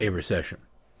a recession?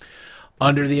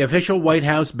 Under the official White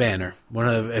House banner,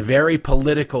 a very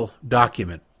political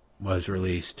document was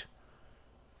released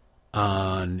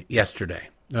on yesterday.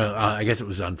 I guess it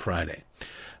was on Friday.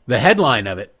 The headline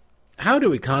of it, how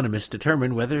do economists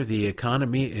determine whether the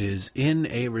economy is in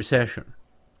a recession?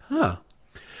 Now,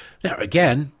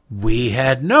 again, we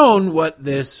had known what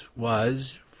this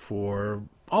was for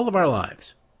all of our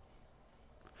lives.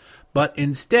 But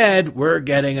instead, we're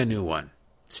getting a new one.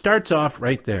 Starts off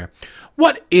right there.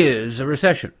 What is a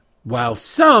recession? While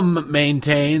some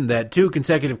maintain that 2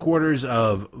 consecutive quarters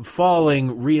of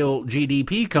falling real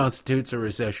GDP constitutes a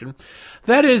recession,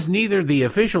 that is neither the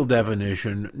official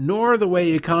definition nor the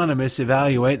way economists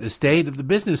evaluate the state of the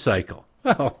business cycle.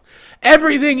 Well,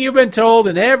 everything you've been told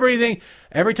and every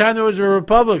time there was a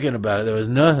Republican about it, there was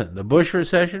nothing. The Bush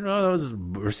recession, that was a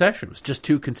recession. It was just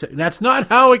too consecutive. That's not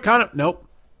how nope.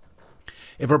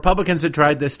 If Republicans had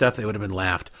tried this stuff, they would have been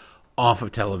laughed off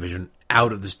of television,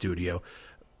 out of the studio,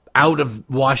 out of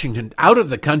Washington, out of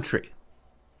the country.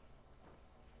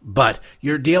 But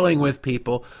you're dealing with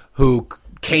people who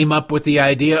came up with the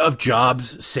idea of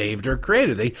jobs saved or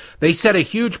created. They set a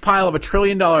huge pile of $1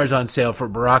 trillion on sale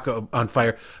for on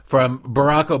fire from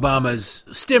Barack Obama's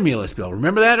stimulus bill.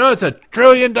 Remember that? Oh, it's $1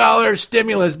 trillion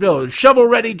stimulus bill.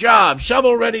 Shovel-ready job.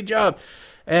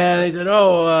 And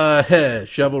they said,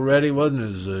 shovel-ready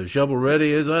wasn't as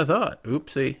shovel-ready as I thought.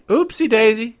 Oopsie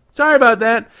daisy. Sorry about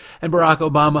that. And Barack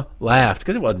Obama laughed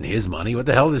because it wasn't his money. What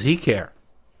the hell does he care?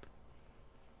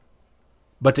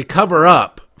 But to cover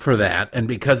up for that, and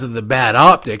because of the bad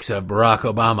optics of Barack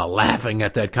Obama laughing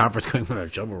at that conference going,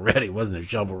 shovel-ready wasn't as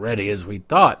shovel-ready as we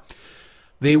thought,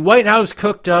 the White House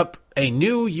cooked up a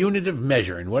new unit of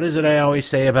measure. And what is it I always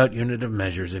say about unit of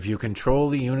measures? If you control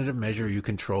the unit of measure, you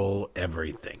control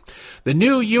everything. The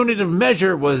new unit of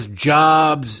measure was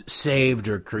jobs saved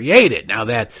or created. Now,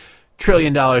 that $1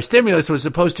 trillion stimulus was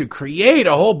supposed to create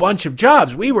a whole bunch of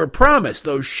jobs. We were promised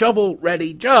those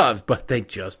shovel-ready jobs, but they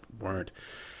just weren't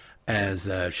as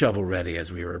shovel-ready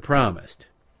as we were promised.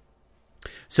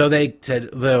 So they said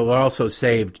there were also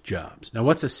saved jobs. Now,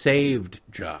 what's a saved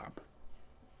job?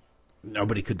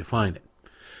 Nobody could define it.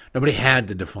 Nobody had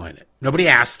to define it. Nobody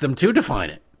asked them to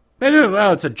define it. They didn't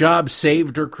know it's a job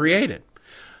saved or created.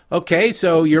 Okay,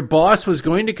 so your boss was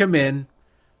going to come in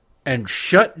and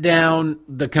shut down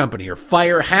the company or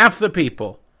fire half the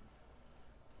people.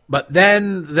 But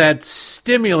then that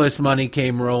stimulus money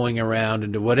came rolling around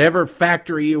into whatever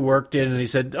factory you worked in, and he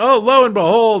said, oh, lo and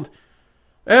behold,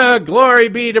 glory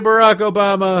be to Barack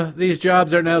Obama, these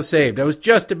jobs are now saved. I was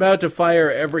just about to fire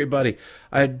everybody.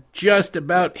 I had just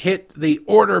about hit the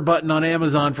order button on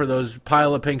Amazon for those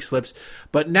pile of pink slips,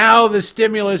 but now the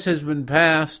stimulus has been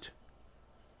passed,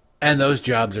 and those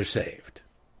jobs are saved.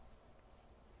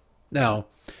 Now,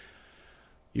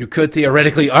 you could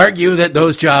theoretically argue that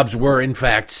those jobs were in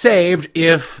fact saved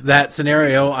if that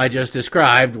scenario I just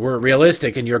described were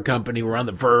realistic and your company were on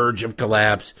the verge of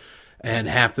collapse and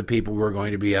half the people were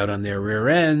going to be out on their rear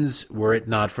ends were it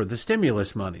not for the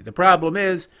stimulus money. The problem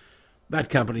is that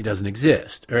company doesn't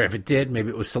exist. Or if it did, maybe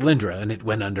it was Solyndra and it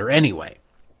went under anyway,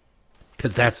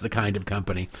 because that's the kind of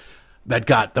company that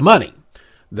got the money.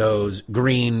 Those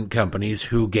green companies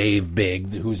who gave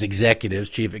big, whose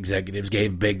chief executives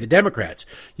gave big to Democrats.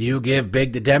 You give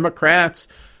big to Democrats,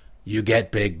 you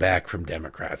get big back from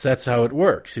Democrats. That's how it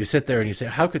works. You sit there and you say,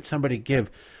 how could somebody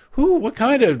give, what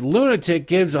kind of lunatic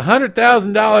gives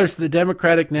 $100,000 to the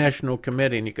Democratic National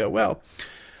Committee? And you go, well,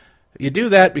 you do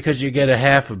that because you get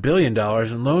 $500 million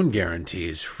in loan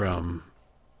guarantees from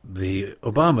the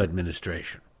Obama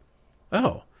administration.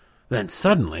 Oh. Then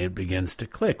suddenly it begins to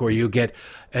click. Or you get,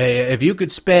 if you could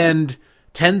spend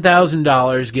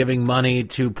 $10,000 giving money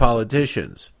to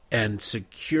politicians and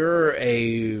secure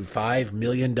a $5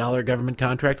 million government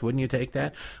contract, wouldn't you take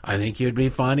that? I think you'd be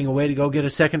finding a way to go get a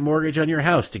second mortgage on your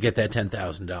house to get that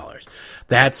 $10,000.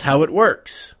 That's how it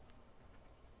works.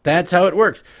 That's how it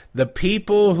works. The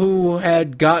people who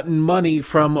had gotten money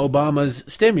from Obama's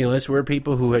stimulus were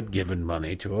people who had given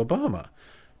money to Obama,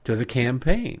 to the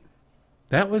campaign.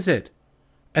 That was it.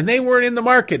 And they weren't in the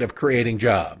market of creating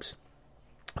jobs.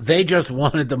 They just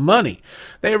wanted the money.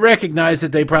 They recognized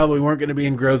that they probably weren't going to be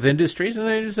in growth industries, and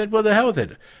they just said, well, the hell with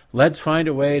it. Let's find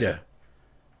a way to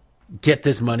get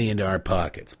this money into our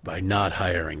pockets by not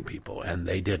hiring people. And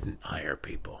they didn't hire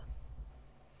people.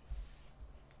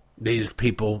 These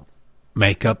people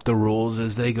make up the rules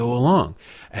as they go along.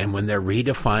 And when they're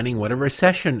redefining what a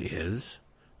recession is,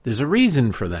 there's a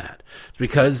reason for that. It's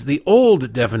because the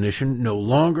old definition no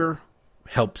longer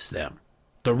helps them.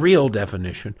 The real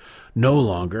definition no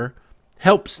longer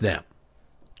helps them.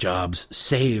 Jobs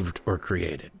saved or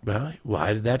created. Well,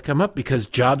 why did that come up? Because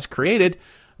jobs created,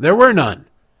 there were none.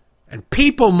 And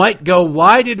people might go,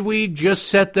 why did we just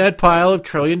set that pile of $1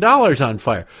 trillion on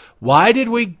fire? Why did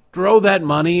we throw that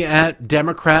money at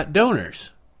Democrat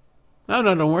donors? No,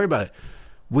 don't worry about it.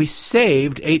 We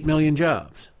saved 8 million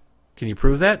jobs. Can you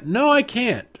prove that? No, I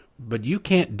can't. But you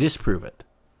can't disprove it.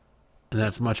 And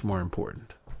that's much more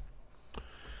important.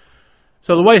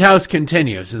 So the White House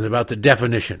continues about the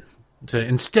definition. So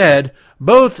instead,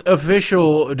 both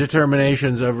official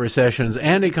determinations of recessions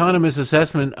and economists'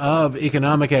 assessment of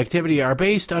economic activity are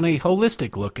based on a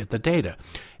holistic look at the data,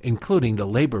 including the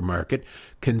labor market,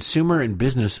 consumer and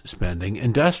business spending,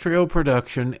 industrial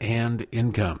production, and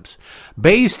incomes.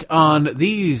 Based on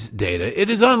these data,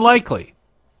 it is unlikely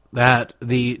that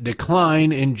the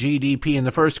decline in GDP in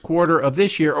the first quarter of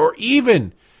this year, or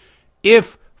even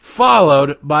if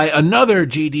followed by another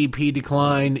GDP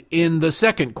decline in the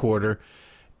second quarter,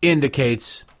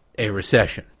 indicates a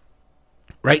recession.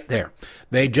 Right there.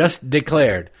 They just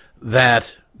declared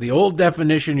that the old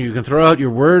definition, you can throw out your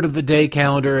word of the day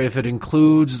calendar if it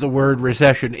includes the word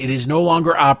recession. It is no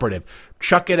longer operative.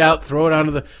 Chuck it out, throw it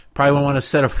onto the, probably won't want to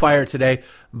set a fire today,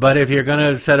 but if you're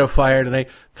going to set a fire today,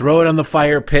 throw it on the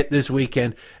fire pit this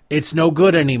weekend. It's no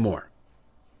good anymore.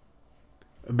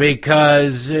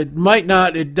 Because it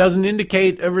doesn't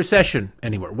indicate a recession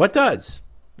anymore. What does?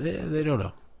 They don't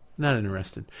know. Not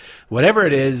interested. Whatever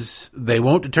it is, they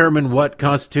won't determine what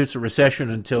constitutes a recession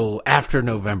until after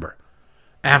November,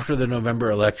 after the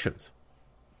November elections.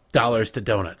 Dollars to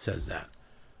Donut says that.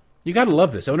 You got to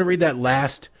love this. I want to read that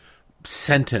last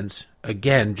sentence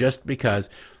again, just because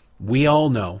we all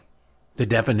know the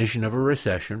definition of a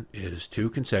recession is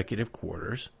 2 consecutive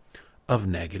quarters of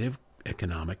negative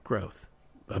economic growth,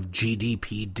 of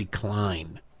GDP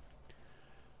decline.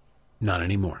 Not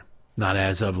anymore. Not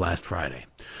as of last Friday.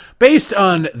 Based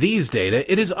on these data,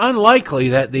 it is unlikely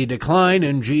that the decline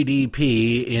in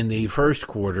GDP in the first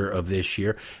quarter of this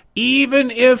year, even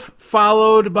if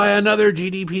followed by another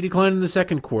GDP decline in the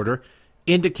second quarter,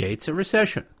 indicates a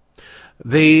recession.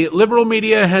 The liberal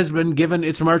media has been given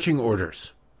its marching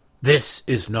orders. This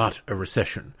is not a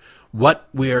recession. What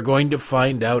we are going to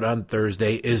find out on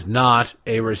Thursday is not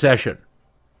a recession.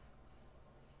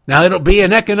 Now, it'll be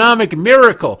an economic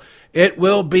miracle. It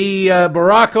will be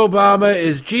Barack Obama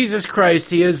is Jesus Christ.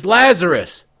 He is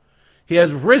Lazarus. He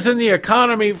has risen the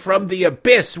economy from the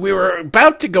abyss. We were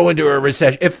about to go into a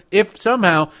recession. If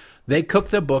somehow they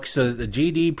cooked the books so that the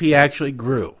GDP actually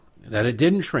grew, that it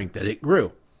didn't shrink, that it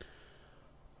grew.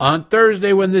 On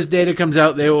Thursday, when this data comes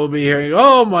out, they will be hearing,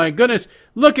 oh my goodness,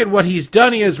 look at what he's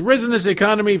done. He has risen this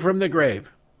economy from the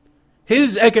grave.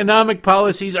 His economic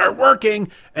policies are working,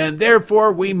 and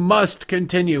therefore we must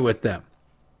continue with them.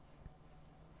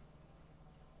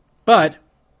 But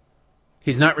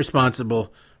he's not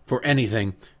responsible for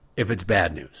anything if it's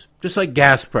bad news. Just like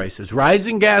gas prices.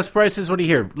 Rising gas prices, what do you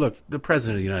hear? Look, the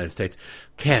President of the United States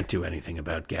can't do anything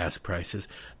about gas prices.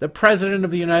 The President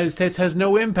of the United States has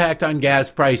no impact on gas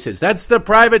prices. That's the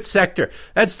private sector.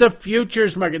 That's the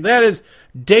futures market. That is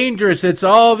dangerous. It's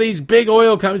all these big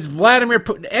oil companies, Vladimir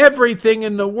Putin, everything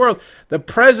in the world. The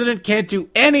president can't do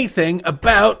anything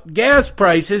about gas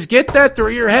prices. Get that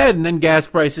through your head. And then gas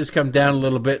prices come down a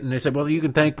little bit, and they say, well, you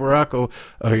can thank Barack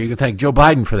or you can thank Joe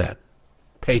Biden for that.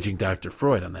 Paging Dr.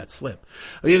 Freud on that slip.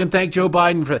 Or you can thank Joe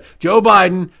Biden for that. Joe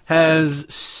Biden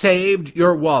has saved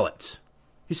your wallets.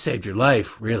 He saved your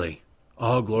life, really.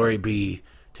 All glory be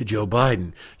to Joe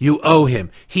Biden. You owe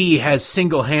him. He has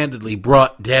single-handedly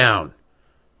brought down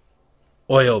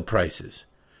oil prices.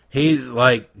 He's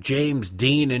like James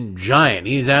Dean in Giant.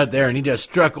 He's out there and he just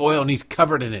struck oil and he's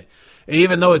covered in it. And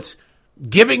even though it's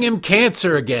giving him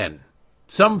cancer again,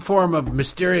 some form of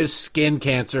mysterious skin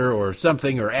cancer or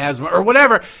something, or asthma or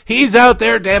whatever, he's out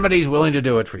there, damn it, he's willing to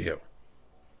do it for you.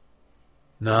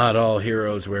 Not all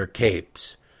heroes wear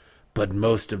capes, but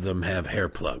most of them have hair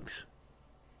plugs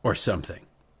or something.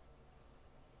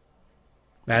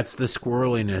 That's the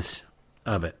squirreliness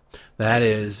of it. That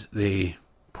is the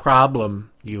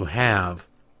problem you have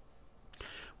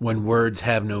when words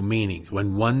have no meanings,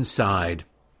 when one side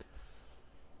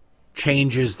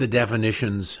changes the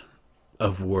definitions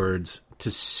of words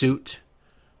to suit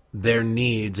their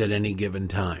needs at any given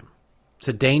time. It's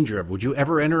a danger of, would you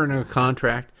ever enter into a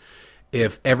contract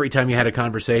if every time you had a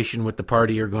conversation with the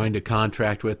party you're going to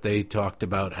contract with, they talked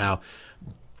about how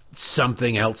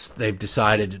something else they've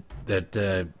decided that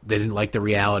they didn't like the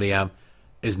reality of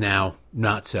is now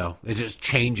not so. They're just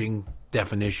changing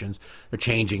definitions. They're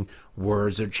changing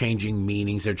words. They're changing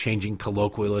meanings. They're changing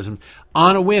colloquialism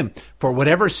on a whim for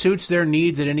whatever suits their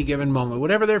needs at any given moment,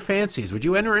 whatever their fancies. Would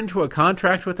you enter into a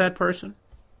contract with that person?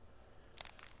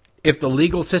 If the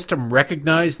legal system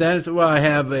recognized that, well, I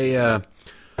have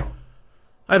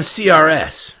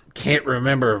CRS. Can't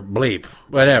remember bleep,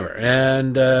 whatever.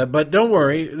 And but don't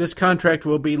worry, this contract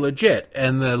will be legit.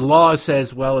 And the law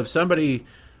says, well, if somebody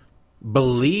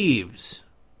believes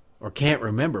or can't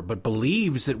remember, but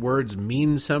believes that words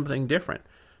mean something different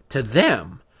to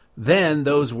them, then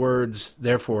those words,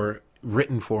 therefore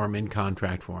written form, in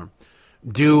contract form,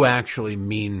 do actually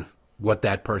mean what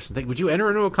that person thinks. Would you enter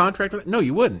into a contract with it? No,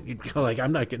 you wouldn't. You'd go like,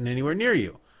 I'm not getting anywhere near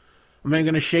you. I'm not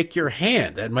going to shake your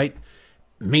hand. That might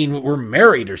mean we're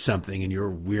married or something in your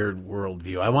weird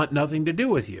worldview. I want nothing to do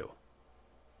with you.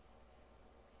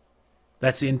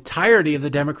 That's the entirety of the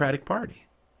Democratic Party.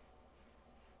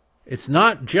 It's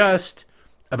not just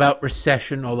about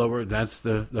recession, although that's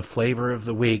the flavor of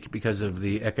the week because of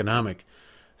the economic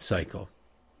cycle.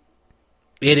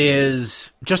 It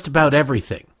is just about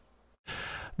everything.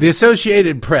 The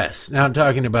Associated Press, now I'm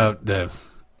talking about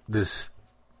this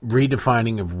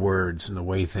redefining of words and the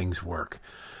way things work.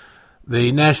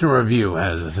 The National Review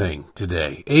has a thing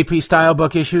today. AP Style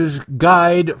Book issues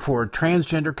guide for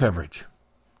transgender coverage.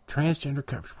 Transgender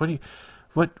coverage.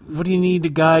 What do you need a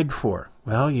guide for?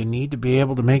 Well, you need to be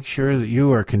able to make sure that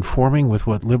you are conforming with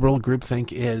what liberal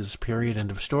groupthink is, period,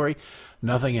 end of story.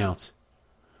 Nothing else.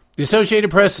 The Associated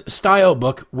Press Style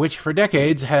Book, which for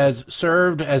decades has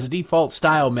served as a default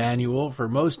style manual for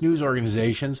most news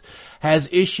organizations, has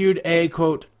issued a,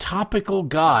 quote, topical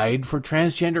guide for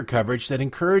transgender coverage that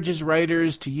encourages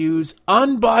writers to use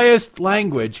unbiased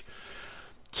language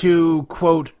to,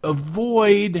 quote,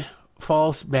 avoid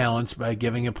false balance by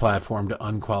giving a platform to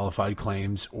unqualified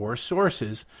claims or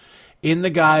sources in the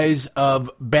guise of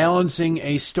balancing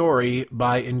a story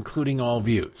by including all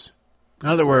views. In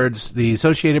other words, the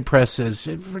Associated Press says,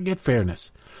 forget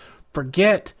fairness.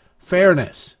 Forget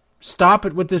fairness. Stop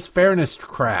it with this fairness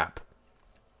crap.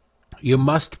 You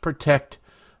must protect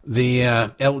the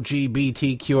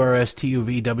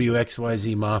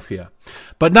LGBTQRSTUVWXYZ mafia.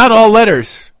 But not all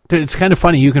letters. It's kind of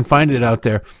funny. You can find it out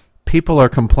there. People are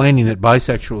complaining that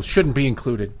bisexuals shouldn't be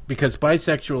included because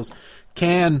bisexuals you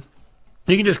can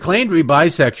just claim to be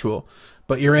bisexual,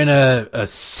 but you're in a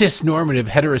cis-normative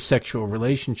heterosexual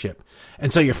relationship.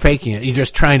 And so you're faking it. You're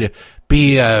just trying to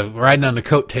be riding on the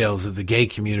coattails of the gay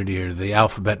community or the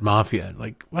alphabet mafia.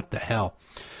 Like, what the hell?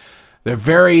 They're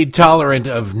very tolerant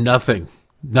of nothing.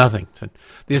 Nothing.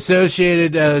 The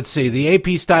Associated, the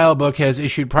AP Style Book has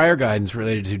issued prior guidance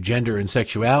related to gender and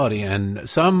sexuality, and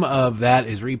some of that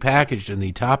is repackaged in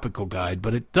the topical guide,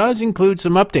 but it does include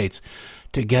some updates,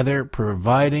 together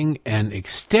providing an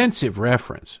extensive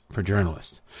reference for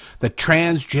journalists. The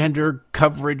Transgender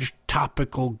Coverage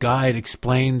Topical Guide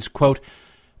explains, quote,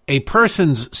 a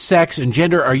person's sex and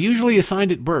gender are usually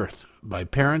assigned at birth by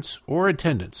parents or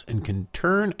attendants and can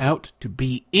turn out to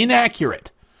be inaccurate.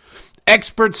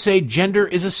 Experts say gender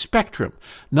is a spectrum,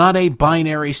 not a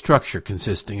binary structure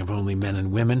consisting of only men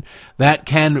and women that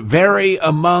can vary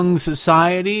among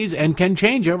societies and can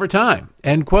change over time,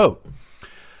 end quote.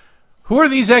 Who are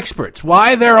these experts?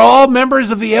 Why, they're all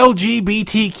members of the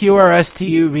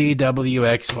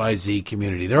LGBTQRSTUVWXYZ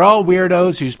community. They're all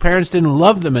weirdos whose parents didn't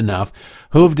love them enough,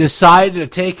 who've decided to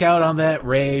take out on that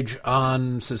rage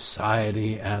on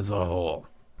society as a whole.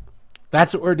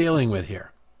 That's what we're dealing with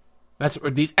here. That's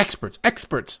what these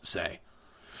experts say.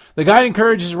 The guide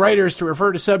encourages writers to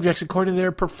refer to subjects according to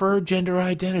their preferred gender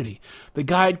identity. The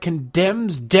guide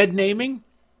condemns dead naming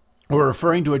or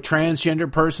referring to a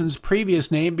transgender person's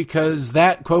previous name because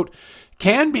that, quote,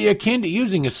 can be akin to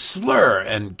using a slur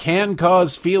and can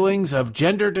cause feelings of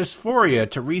gender dysphoria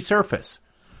to resurface.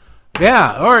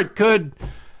 Yeah, or it could,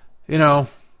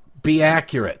 be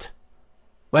accurate.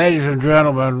 Ladies and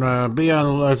gentlemen,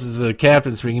 this is the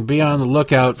captain speaking, be on the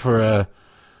lookout for a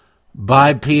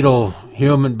bipedal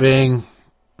human being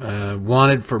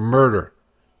wanted for murder.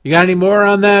 You got any more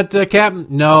on that, Captain?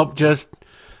 No, just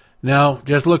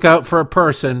look out for a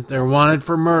person. They're wanted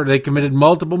for murder. They committed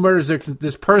multiple murders.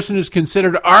 This person is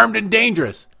considered armed and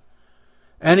dangerous.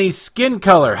 Any skin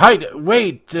color, height,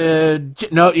 weight.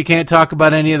 No, you can't talk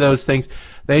about any of those things.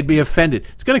 They'd be offended.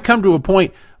 It's going to come to a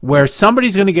point where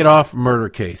somebody's going to get off a murder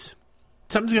case.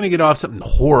 Somebody's going to get off something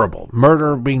horrible.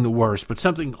 Murder being the worst, but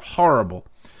something horrible.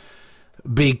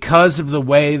 Because of the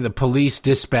way the police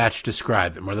dispatch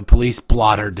described them, or the police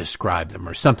blotter described them,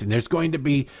 or something. That is going to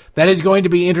be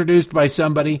introduced by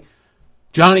somebody.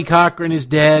 Johnny Cochran is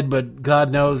dead, but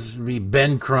God knows, it'll be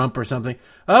Ben Crump or something.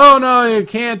 Oh no, you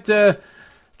can't. They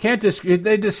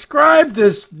described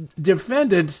this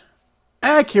defendant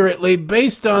accurately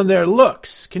based on their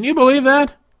looks. Can you believe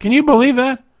that?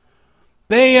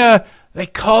 They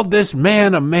called this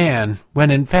man a man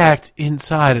when, in fact,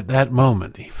 inside at that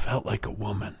moment, he felt like a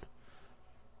woman.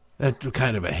 That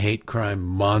kind of a hate crime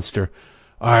monster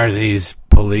are these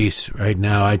police right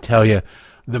now. I tell you,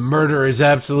 the murder is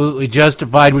absolutely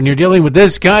justified when you're dealing with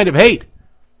this kind of hate.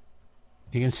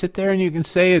 You can sit there and you can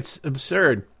say it's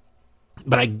absurd.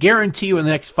 But I guarantee you in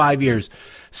the next 5 years,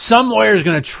 some lawyer is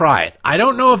going to try it. I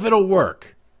don't know if it'll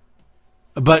work,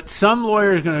 but some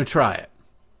lawyer is going to try it.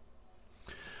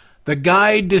 The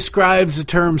guide describes the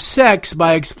term sex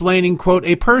by explaining, quote,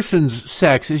 a person's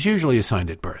sex is usually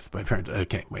assigned at birth by parents.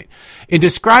 Okay, wait. In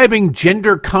describing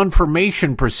gender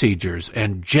confirmation procedures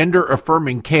and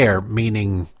gender-affirming care,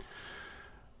 meaning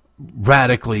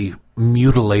radically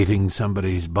mutilating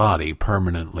somebody's body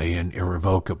permanently and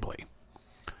irrevocably,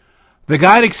 The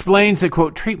guide explains that,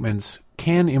 quote, treatments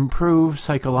can improve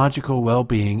psychological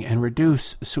well-being and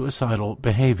reduce suicidal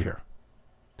behavior.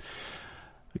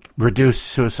 We're told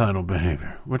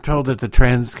that the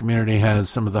trans community has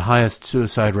some of the highest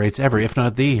suicide rates ever, if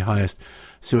not the highest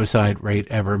suicide rate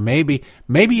ever. Maybe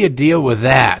you deal with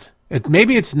that.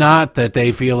 Maybe it's not that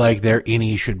they feel like their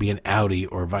innie should be an outie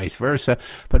or vice versa,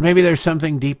 but maybe there's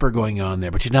something deeper going on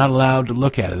there, but you're not allowed to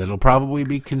look at it. It'll probably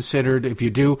be considered, if you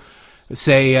do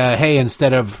say, hey,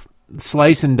 instead of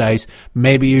slice and dice,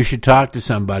 maybe you should talk to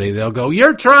somebody. They'll go,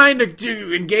 you're trying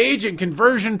to engage in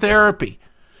conversion therapy.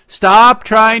 Stop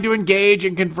trying to engage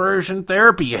in conversion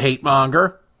therapy, you hate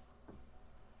monger.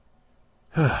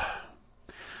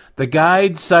 The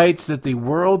guide cites that the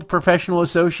World Professional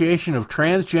Association of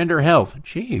Transgender Health,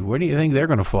 gee, where do you think they're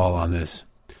going to fall on this?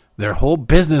 Their whole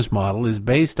business model is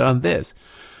based on this.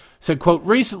 Said, quote,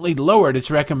 recently lowered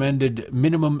its recommended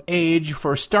minimum age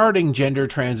for starting gender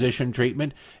transition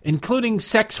treatment, including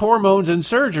sex hormones and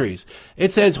surgeries.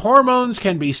 It says hormones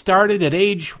can be started at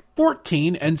age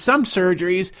 14 and some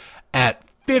surgeries at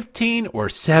 15 or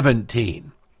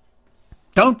 17.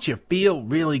 Don't you feel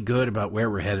really good about where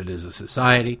we're headed as a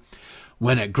society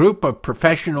when a group of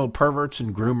professional perverts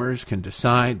and groomers can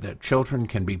decide that children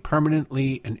can be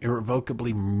permanently and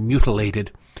irrevocably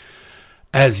mutilated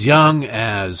as young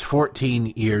as 14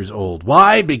 years old?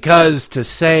 Why? Because to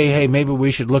say, hey, maybe we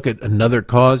should look at another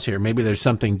cause here, maybe there's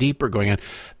something deeper going on,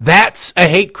 that's a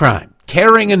hate crime.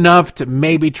 Caring enough to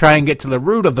maybe try and get to the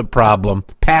root of the problem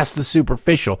past the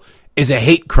superficial is a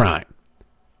hate crime.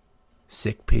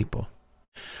 Sick people.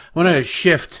 I want to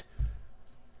shift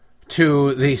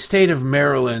to the state of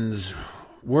Maryland's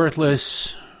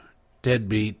worthless,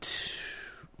 deadbeat,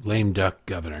 lame duck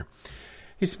governor.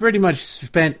 He's pretty much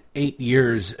spent 8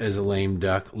 years as a lame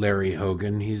duck, Larry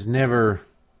Hogan. He goes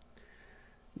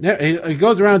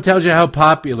around and tells you how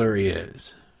popular he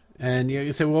is. And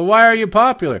you say, well, why are you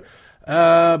popular?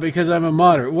 Because I'm a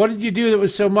moderate. What did you do that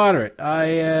was so moderate?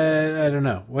 I don't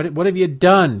know. What have you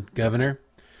done, Governor?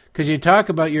 Because you talk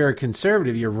about you're a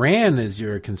conservative. You ran as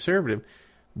you're a conservative.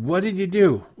 What did you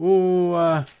do?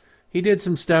 He did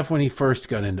some stuff when he first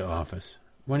got into office.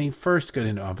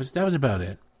 That was about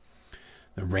it.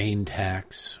 The rain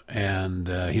tax, and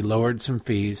he lowered some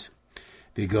fees.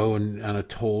 If you go on a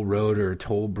toll road or a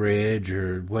toll bridge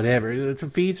or whatever, the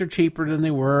fees are cheaper than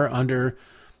they were under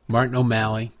Martin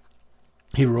O'Malley.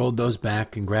 He rolled those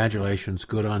back. Congratulations.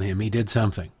 Good on him. He did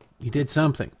something.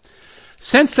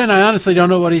 Since then, I honestly don't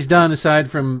know what he's done aside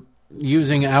from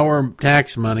using our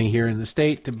tax money here in the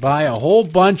state to buy a whole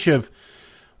bunch of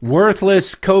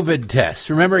worthless COVID tests.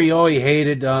 Remember, he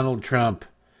hated Donald Trump.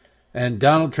 And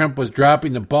Donald Trump was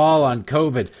dropping the ball on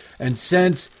COVID. And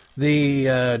since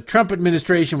the Trump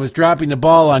administration was dropping the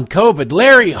ball on COVID,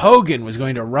 Larry Hogan was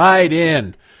going to ride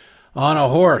in on a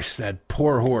horse, that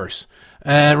poor horse,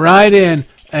 and ride in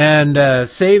and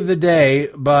save the day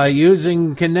by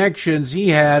using connections he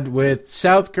had with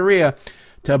South Korea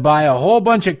to buy a whole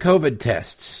bunch of COVID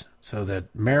tests so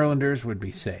that Marylanders would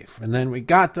be safe. And then we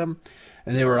got them,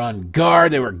 and they were on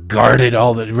guard. They were guarded.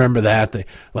 Remember that?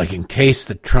 In case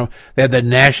they had the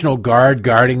National Guard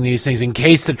guarding these things, in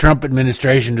case the Trump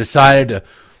administration decided to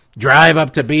drive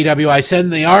up to BWI,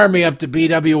 send the army up to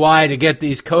BWI to get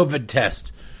these COVID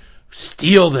tests,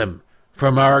 steal them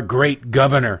from our great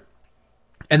governor.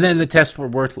 And then the tests were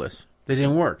worthless. They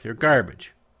didn't work. They're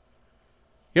garbage.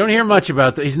 You don't hear much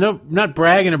about that. He's not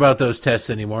bragging about those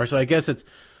tests anymore, so I guess it's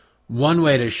one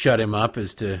way to shut him up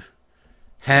is to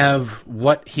have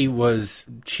what he was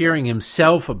cheering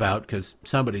himself about, because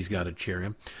somebody's got to cheer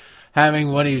him,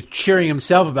 having what he's cheering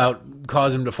himself about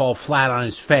cause him to fall flat on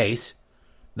his face.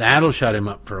 That'll shut him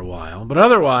up for a while. But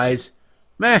otherwise,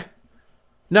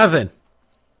 nothing.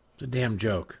 It's a damn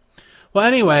joke. Well,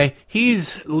 anyway,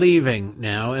 he's leaving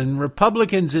now, and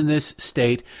Republicans in this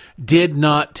state did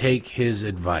not take his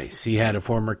advice. He had a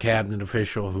former cabinet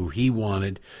official who he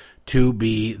wanted to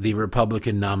be the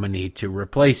Republican nominee to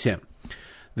replace him.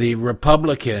 The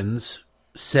Republicans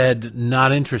said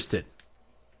not interested.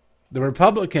 And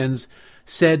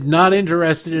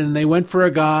they went for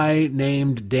a guy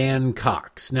named Dan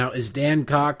Cox. Now, is Dan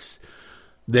Cox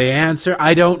the answer?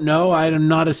 I don't know. I am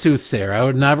not a soothsayer. I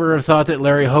would never have thought that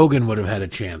Larry Hogan would have had a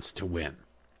chance to win.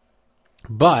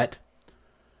 But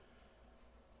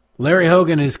Larry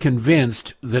Hogan is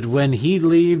convinced that when he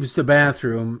leaves the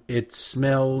bathroom, it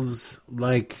smells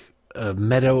like a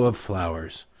meadow of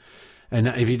flowers. And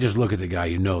if you just look at the guy,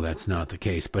 you know that's not the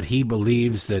case. But he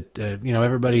believes that,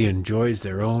 everybody enjoys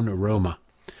their own aroma.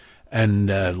 And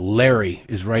Larry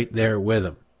is right there with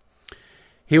him.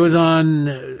 He was on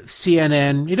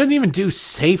CNN. He doesn't even do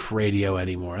safe radio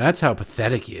anymore. That's how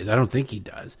pathetic he is. I don't think he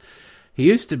does. He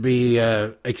used to be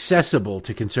accessible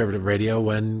to conservative radio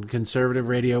when conservative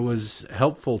radio was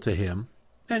helpful to him.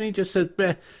 And he just says,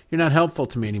 you're not helpful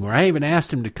to me anymore. I even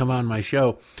asked him to come on my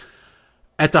show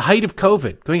at the height of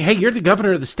COVID, going, hey, you're the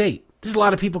governor of the state. There's a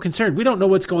lot of people concerned. We don't know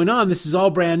what's going on. This is all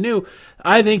brand new.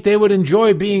 I think they would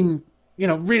enjoy being,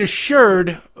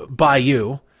 reassured by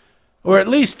you. Or at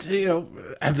least,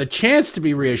 have the chance to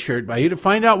be reassured by you to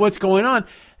find out what's going on.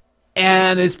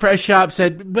 And his press shop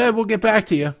said, we'll get back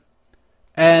to you.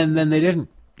 And then they didn't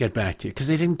get back to you because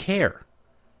they didn't care.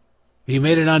 He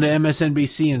made it onto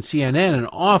MSNBC and CNN an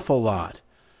awful lot.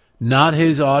 Not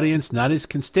his audience, not his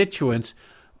constituents,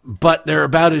 but they're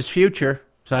about his future.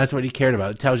 So that's what he cared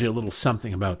about. It tells you a little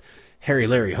something about Harry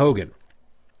Larry Hogan.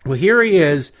 Well, here he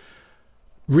is,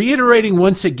 reiterating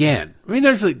once again. I mean,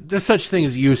 there's such thing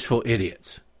as useful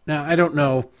idiots. Now, I don't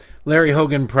know. Larry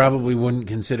Hogan probably wouldn't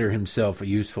consider himself a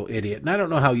useful idiot. And I don't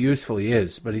know how useful he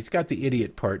is, but he's got the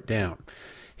idiot part down.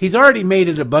 He's already made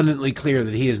it abundantly clear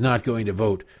that he is not going to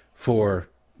vote for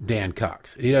Dan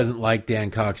Cox. He doesn't like Dan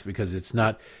Cox because it's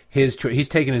not his choice. He's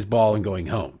taking his ball and going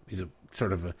home. He's a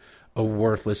sort of a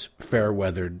worthless,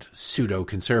 fair-weathered,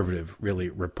 pseudo-conservative, really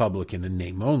Republican in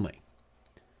name only.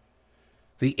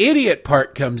 The idiot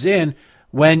part comes in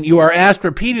when you are asked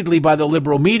repeatedly by the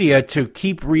liberal media to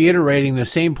keep reiterating the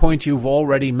same point you've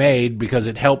already made because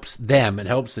it helps them, it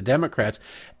helps the Democrats,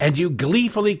 and you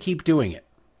gleefully keep doing it.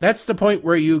 That's the point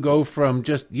where you go from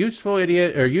just useful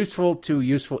idiot or useful to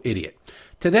useful idiot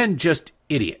to then just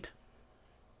idiot.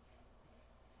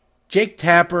 Jake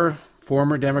Tapper,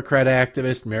 former Democrat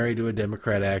activist, married to a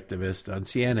Democrat activist on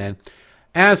CNN,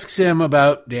 asks him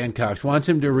about Dan Cox, wants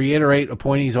him to reiterate a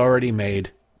point he's already made.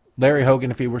 Larry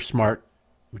Hogan, if he were smart,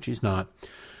 which he's not,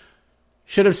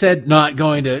 should have said, not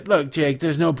going to, look, Jake,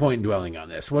 there's no point in dwelling on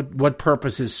this. What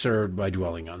purpose is served by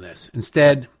dwelling on this?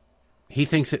 Instead,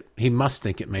 he must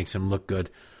think it makes him look good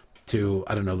to,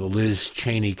 I don't know, the Liz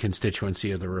Cheney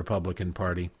constituency of the Republican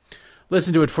Party.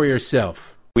 Listen to it for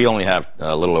yourself. We only have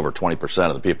a little over 20%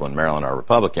 of the people in Maryland are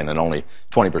Republican, and only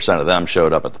 20% of them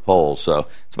showed up at the polls. So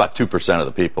it's about 2% of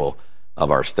the people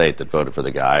of our state that voted for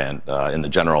the guy. And in the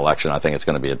general election, I think it's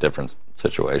going to be a different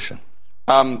situation.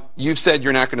 You've said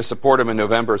you're not going to support him in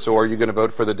November, so are you going to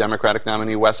vote for the Democratic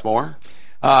nominee, Wes Moore?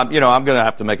 I'm going to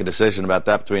have to make a decision about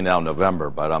that between now and November,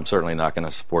 but I'm certainly not going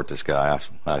to support this guy.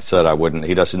 I said I wouldn't.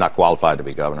 He's not qualified to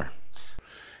be governor.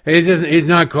 He's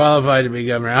not qualified to be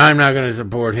governor. I'm not going to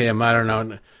support him. I don't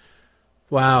know.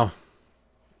 Wow.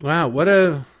 What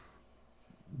a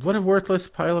worthless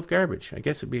pile of garbage. I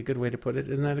guess would be a good way to put it.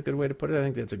 Isn't that a good way to put it? I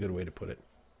think that's a good way to put it.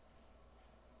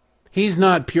 He's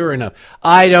not pure enough.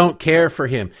 I don't care for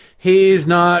him. He's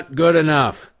not good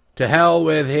enough. To hell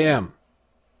with him.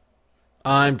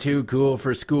 I'm too cool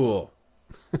for school.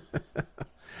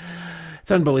 It's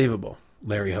unbelievable.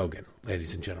 Larry Hogan,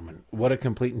 ladies and gentlemen. What a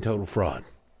complete and total fraud.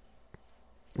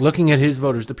 Looking at his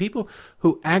voters, the people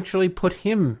who actually put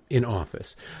him in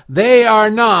office, there are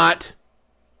not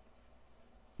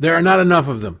enough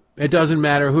of them. It doesn't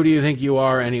matter. Who do you think you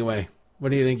are anyway? What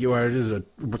do you think you are? It is a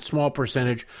small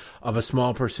percentage of a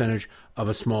small percentage of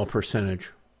a small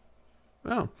percentage.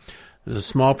 Well, there's a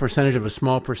small percentage of a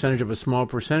small percentage of a small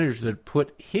percentage that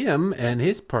put him and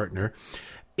his partner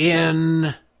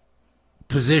in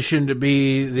position to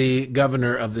be the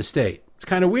governor of the state. It's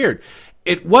kind of weird.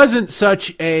 It wasn't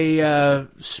such a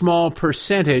small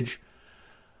percentage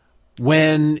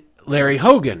when Larry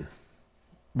Hogan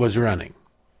was running.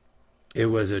 It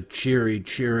was a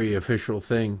cheery official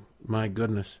thing. My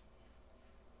goodness.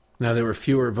 Now, there were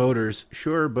fewer voters,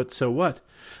 sure, but so what?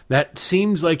 That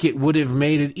seems like it would have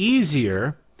made it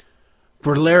easier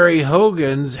for Larry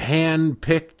Hogan's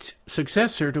hand-picked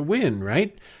successor to win,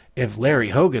 right? If Larry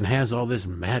Hogan has all this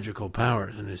magical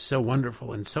powers and is so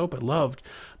wonderful and so beloved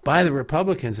by the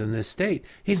Republicans in this state,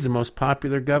 he's the most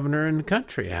popular governor in the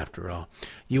country, after all.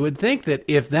 You would think that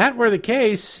if that were the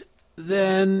case,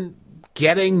 then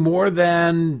getting more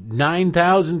than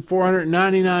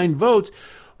 9,499 votes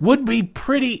would be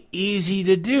pretty easy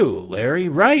to do, Larry,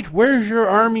 right? Where's your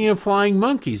army of flying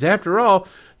monkeys? After all,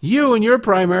 you and your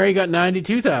primary got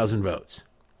 92,000 votes.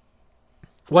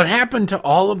 What happened to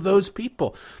all of those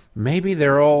people? Maybe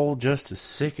they're all just as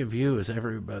sick of you as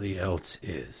everybody else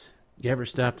is. You ever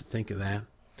stop to think of that?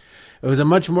 It was a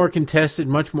much more contested,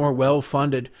 much more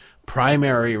well-funded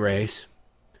primary race.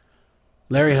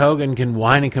 Larry Hogan can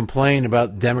whine and complain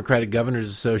about the Democratic Governors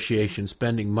Association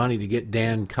spending money to get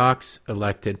Dan Cox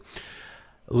elected.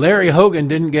 Larry Hogan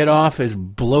didn't get off his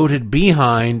bloated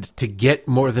behind to get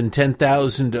more than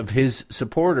 10,000 of his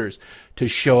supporters to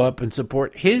show up and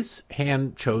support his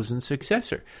hand-chosen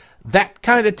successor. That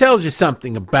kind of tells you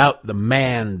something about the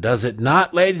man, does it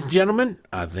not, ladies and gentlemen?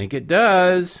 I think it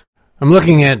does. I'm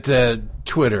looking at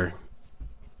Twitter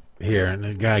here, and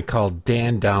a guy called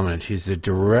Dan Dominich. He's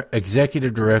the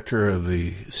executive director of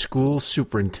the School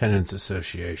Superintendents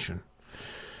Association.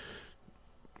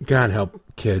 God help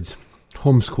kids.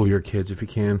 Homeschool your kids if you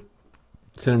can.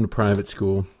 Send them to private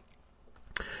school.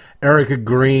 Erica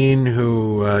Green,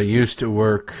 who used to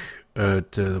work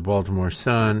at the Baltimore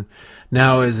Sun,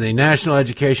 now is the national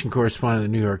education correspondent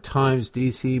of the New York Times,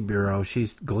 D.C. bureau.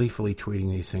 She's gleefully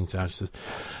tweeting these things out. She says,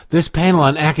 this panel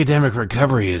on academic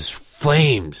recovery is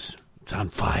flames. It's on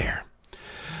fire.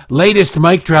 Latest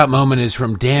mic drop moment is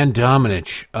from Dan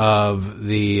Dominich of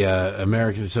the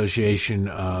American Association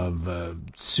of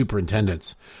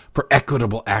Superintendents for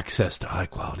Equitable Access to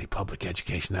High-Quality Public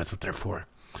Education. That's what they're for.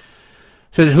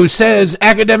 So, who says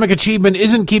academic achievement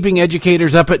isn't keeping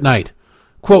educators up at night.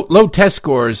 Quote, low test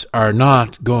scores are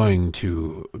not going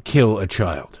to kill a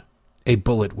child. A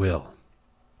bullet will.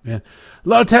 Yeah.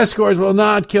 Low test scores will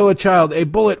not kill a child. A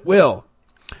bullet will.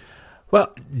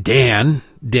 Well,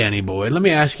 Danny boy, let me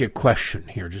ask you a question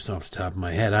here just off the top of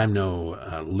my head. I'm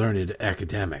no learned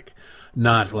academic.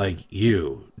 Not like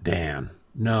you, Dan.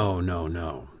 No.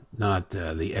 Not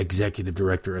the executive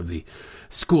director of the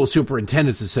School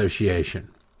Superintendents Association.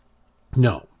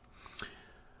 No.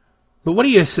 But what do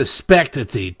you suspect that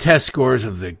the test scores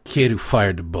of the kid who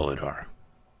fired the bullet are?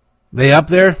 They up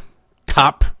there?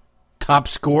 Top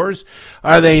scores?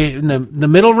 Are they in the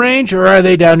middle range, or are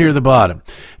they down near the bottom?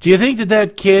 Do you think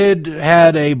that kid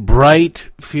had a bright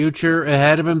future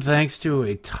ahead of him thanks to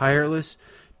a tireless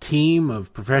team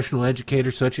of professional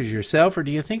educators such as yourself, or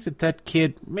do you think that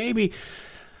kid maybe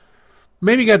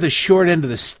got the short end of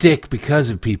the stick because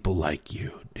of people like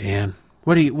you, Dan?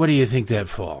 What do you think that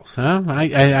falls? Huh? I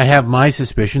have my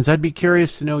suspicions. I'd be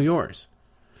curious to know yours.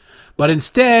 But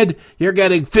instead, you're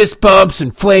getting fist bumps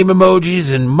and flame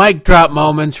emojis and mic drop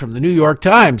moments from the New York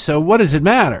Times. So what does it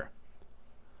matter?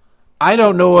 I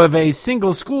don't know of a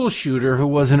single school shooter who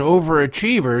was an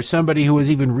overachiever, somebody who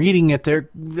was even reading at their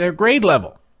grade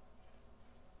level.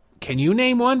 Can you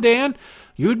name one, Dan?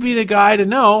 You'd be the guy to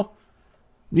know.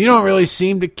 You don't really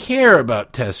seem to care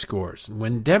about test scores.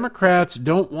 When Democrats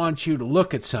don't want you to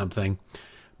look at something,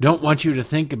 don't want you to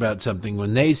think about something,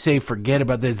 when they say forget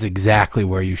about that, that's exactly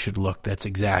where you should look. That's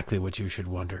exactly what you should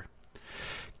wonder.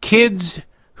 Kids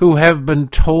who have been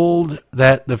told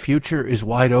that the future is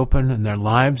wide open and their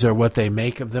lives are what they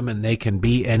make of them and they can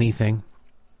be anything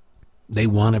they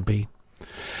want to be,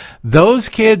 those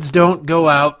kids don't go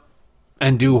out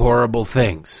and do horrible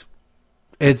things.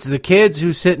 It's the kids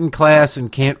who sit in class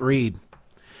and can't read,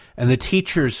 and the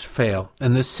teachers fail,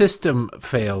 and the system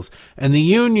fails, and the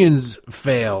unions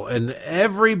fail, and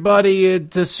everybody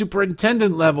at the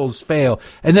superintendent levels fail.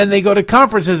 And then they go to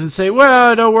conferences and say,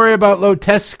 well, don't worry about low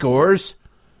test scores.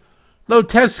 Low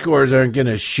test scores aren't going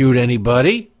to shoot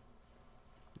anybody.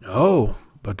 No,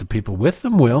 but the people with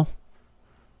them will.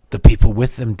 The people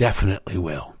with them definitely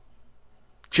will.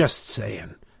 Just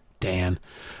saying. Dan,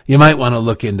 you might want to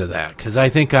look into that, because I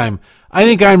think I'm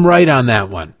right on that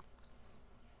one.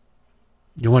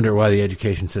 You wonder why the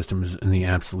education system is in the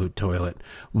absolute toilet,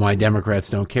 why Democrats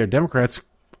don't care. Democrats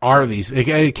are these.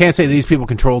 I can't say these people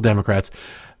control Democrats.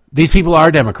 These people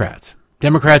are Democrats.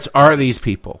 Democrats are these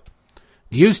people.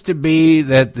 It used to be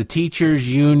that the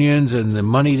teachers' unions and the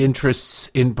moneyed interests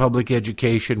in public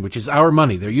education, which is our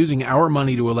money, they're using our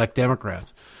money to elect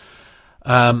Democrats,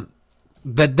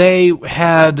 that they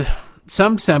had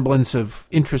some semblance of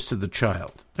interest in the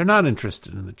child. They're not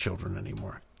interested in the children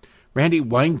anymore. Randy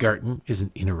Weingarten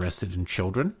isn't interested in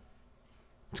children.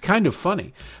 It's kind of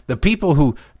funny. The people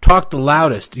who talk the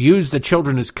loudest use the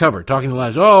children as cover, talking the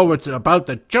loudest. Oh, it's about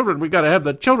the children. We got to have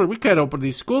the children. We can't open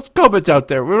these schools. COVID's out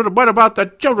there. What about the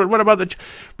children? What about the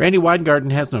Randy Weingarten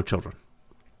has no children.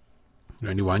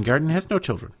 Randy Weingarten has no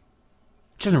children.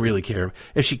 She doesn't really care.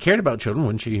 If she cared about children,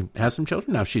 wouldn't she have some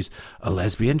children? Now, if she's a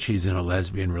lesbian, she's in a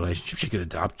lesbian relationship. She could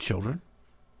adopt children.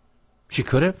 She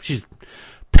could have. She's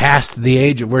past the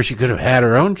age of where she could have had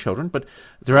her own children, but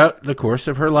throughout the course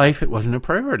of her life, it wasn't a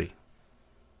priority.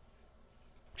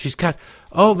 She's got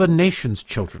all the nation's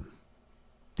children.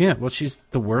 Yeah, well, she's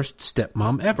the worst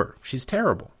stepmom ever. She's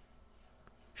terrible.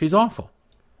 She's awful.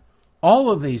 All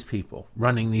of these people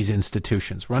running these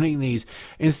institutions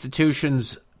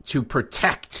to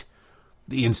protect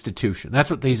the institution. That's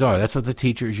what these are. That's what the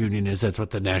teachers union is. That's what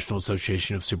the National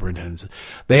Association of Superintendents is.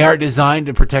 They are designed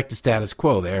to protect the status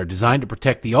quo. They are designed to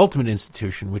protect the ultimate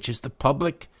institution, which is the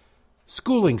public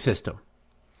schooling system.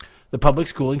 The public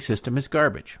schooling system is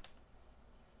garbage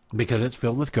because it's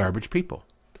filled with garbage people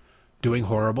doing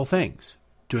horrible things,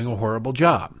 doing a horrible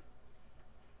job.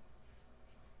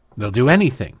 They'll do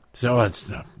anything. So it's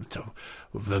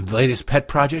the latest pet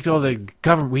project. Oh, the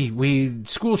government. We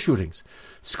school shootings.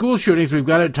 School shootings. We've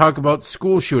got to talk about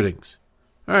school shootings.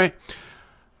 All right.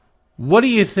 What do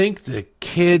you think the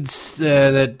kids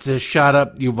that shot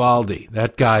up Uvalde,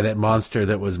 that guy, that monster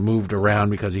that was moved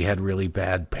around because he had really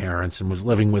bad parents and was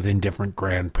living with indifferent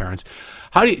grandparents?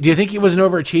 Do you think he was an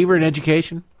overachiever in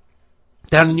education?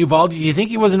 Down in Uvalde, do you think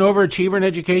he was an overachiever in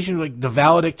education, like the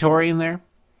valedictorian there?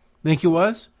 Think he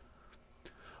was?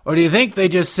 Or do you think they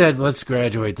just said, let's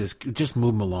graduate this, just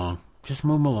move him along. Just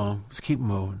move him along. Just keep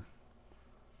moving.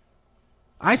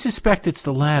 I suspect it's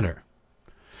the latter.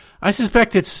 I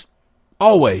suspect it's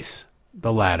always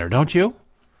the latter, don't you?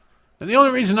 And the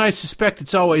only reason I suspect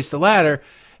it's always the latter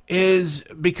is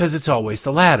because it's always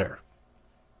the latter.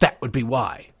 That would be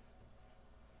why.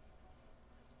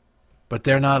 But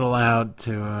they're not allowed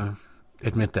to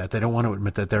admit that. They don't want to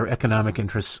admit that. Their economic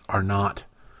interests are not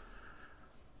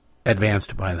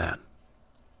advanced by that.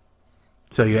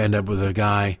 So you end up with a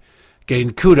guy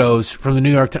getting kudos from the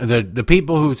New York Times. The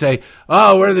people who say,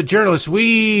 oh, we're the journalists.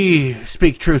 We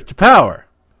speak truth to power.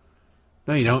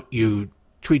 No, you don't. You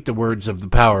tweet the words of the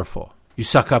powerful. You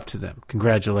suck up to them.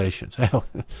 Congratulations.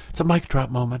 It's a mic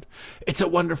drop moment. It's a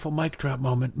wonderful mic drop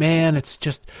moment. Man, it's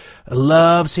just, I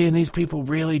love seeing these people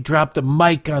really drop the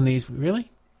mic on these.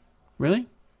 Really? Really?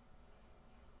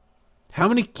 How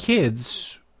many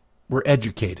kids were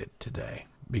educated today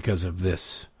because of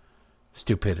this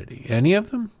stupidity? Any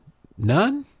of them?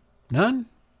 None? None?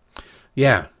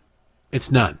 Yeah,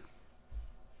 it's none.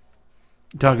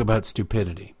 Talk about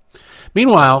stupidity.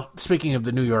 Meanwhile, speaking of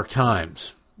the New York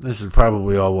Times, this is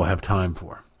probably all we'll have time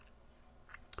for.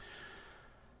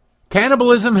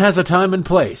 Cannibalism has a time and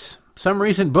place. Some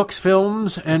recent books,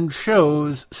 films, and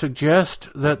shows suggest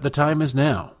that the time is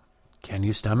now. Can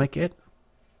you stomach it?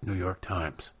 New York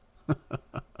Times.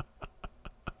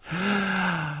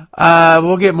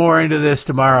 We'll get more into this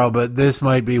tomorrow, but this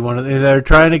might be one of they're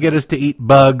trying to get us to eat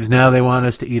bugs. Now they want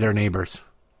us to eat our neighbors.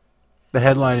 The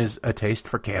headline is A Taste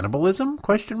for Cannibalism? ?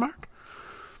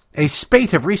 A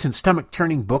spate of recent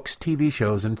stomach-churning books, TV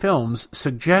shows, and films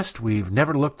suggest we've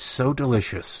never looked so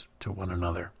delicious to one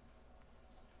another.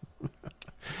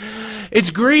 It's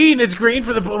green. It's green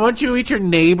for the... Won't you eat your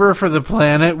neighbor for the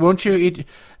planet? Won't you eat...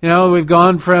 we've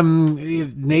gone from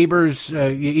neighbors,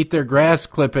 you eat their grass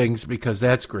clippings because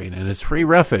that's green, and it's free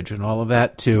roughage and all of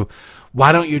that, to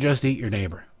why don't you just eat your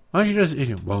neighbor? Why don't you just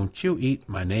eat... Won't you eat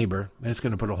my neighbor? And it's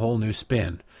going to put a whole new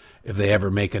spin if they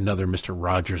ever make another Mr.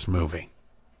 Rogers movie.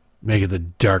 Make it the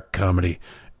dark comedy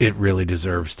it really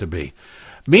deserves to be.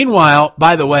 Meanwhile,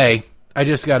 by the way, I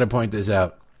just got to point this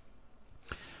out.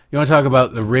 You want to talk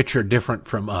about the rich are different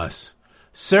from us?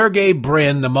 Sergey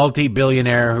Brin, the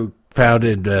multi-billionaire who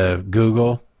founded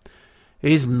Google,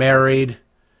 he's married,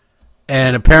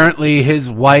 and apparently his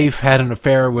wife had an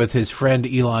affair with his friend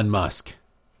Elon Musk.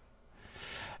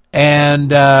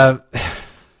 And they're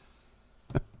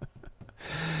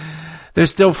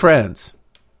still friends.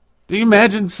 Do you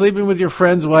imagine sleeping with your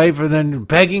friend's wife and then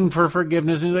begging for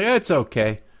forgiveness? And you're like, it's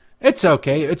okay. It's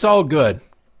okay. It's all good.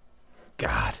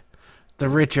 God, the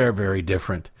rich are very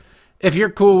different. If you're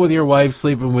cool with your wife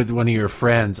sleeping with one of your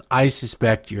friends, I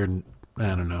suspect you're, I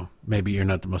don't know, maybe you're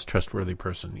not the most trustworthy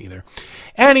person either.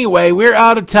 Anyway, we're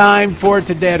out of time for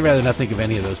today. I'd rather not think of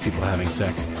any of those people having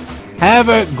sex. Have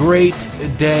a great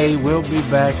day. We'll be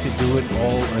back to do it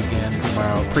all again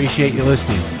tomorrow. Appreciate you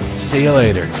listening. See you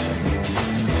later.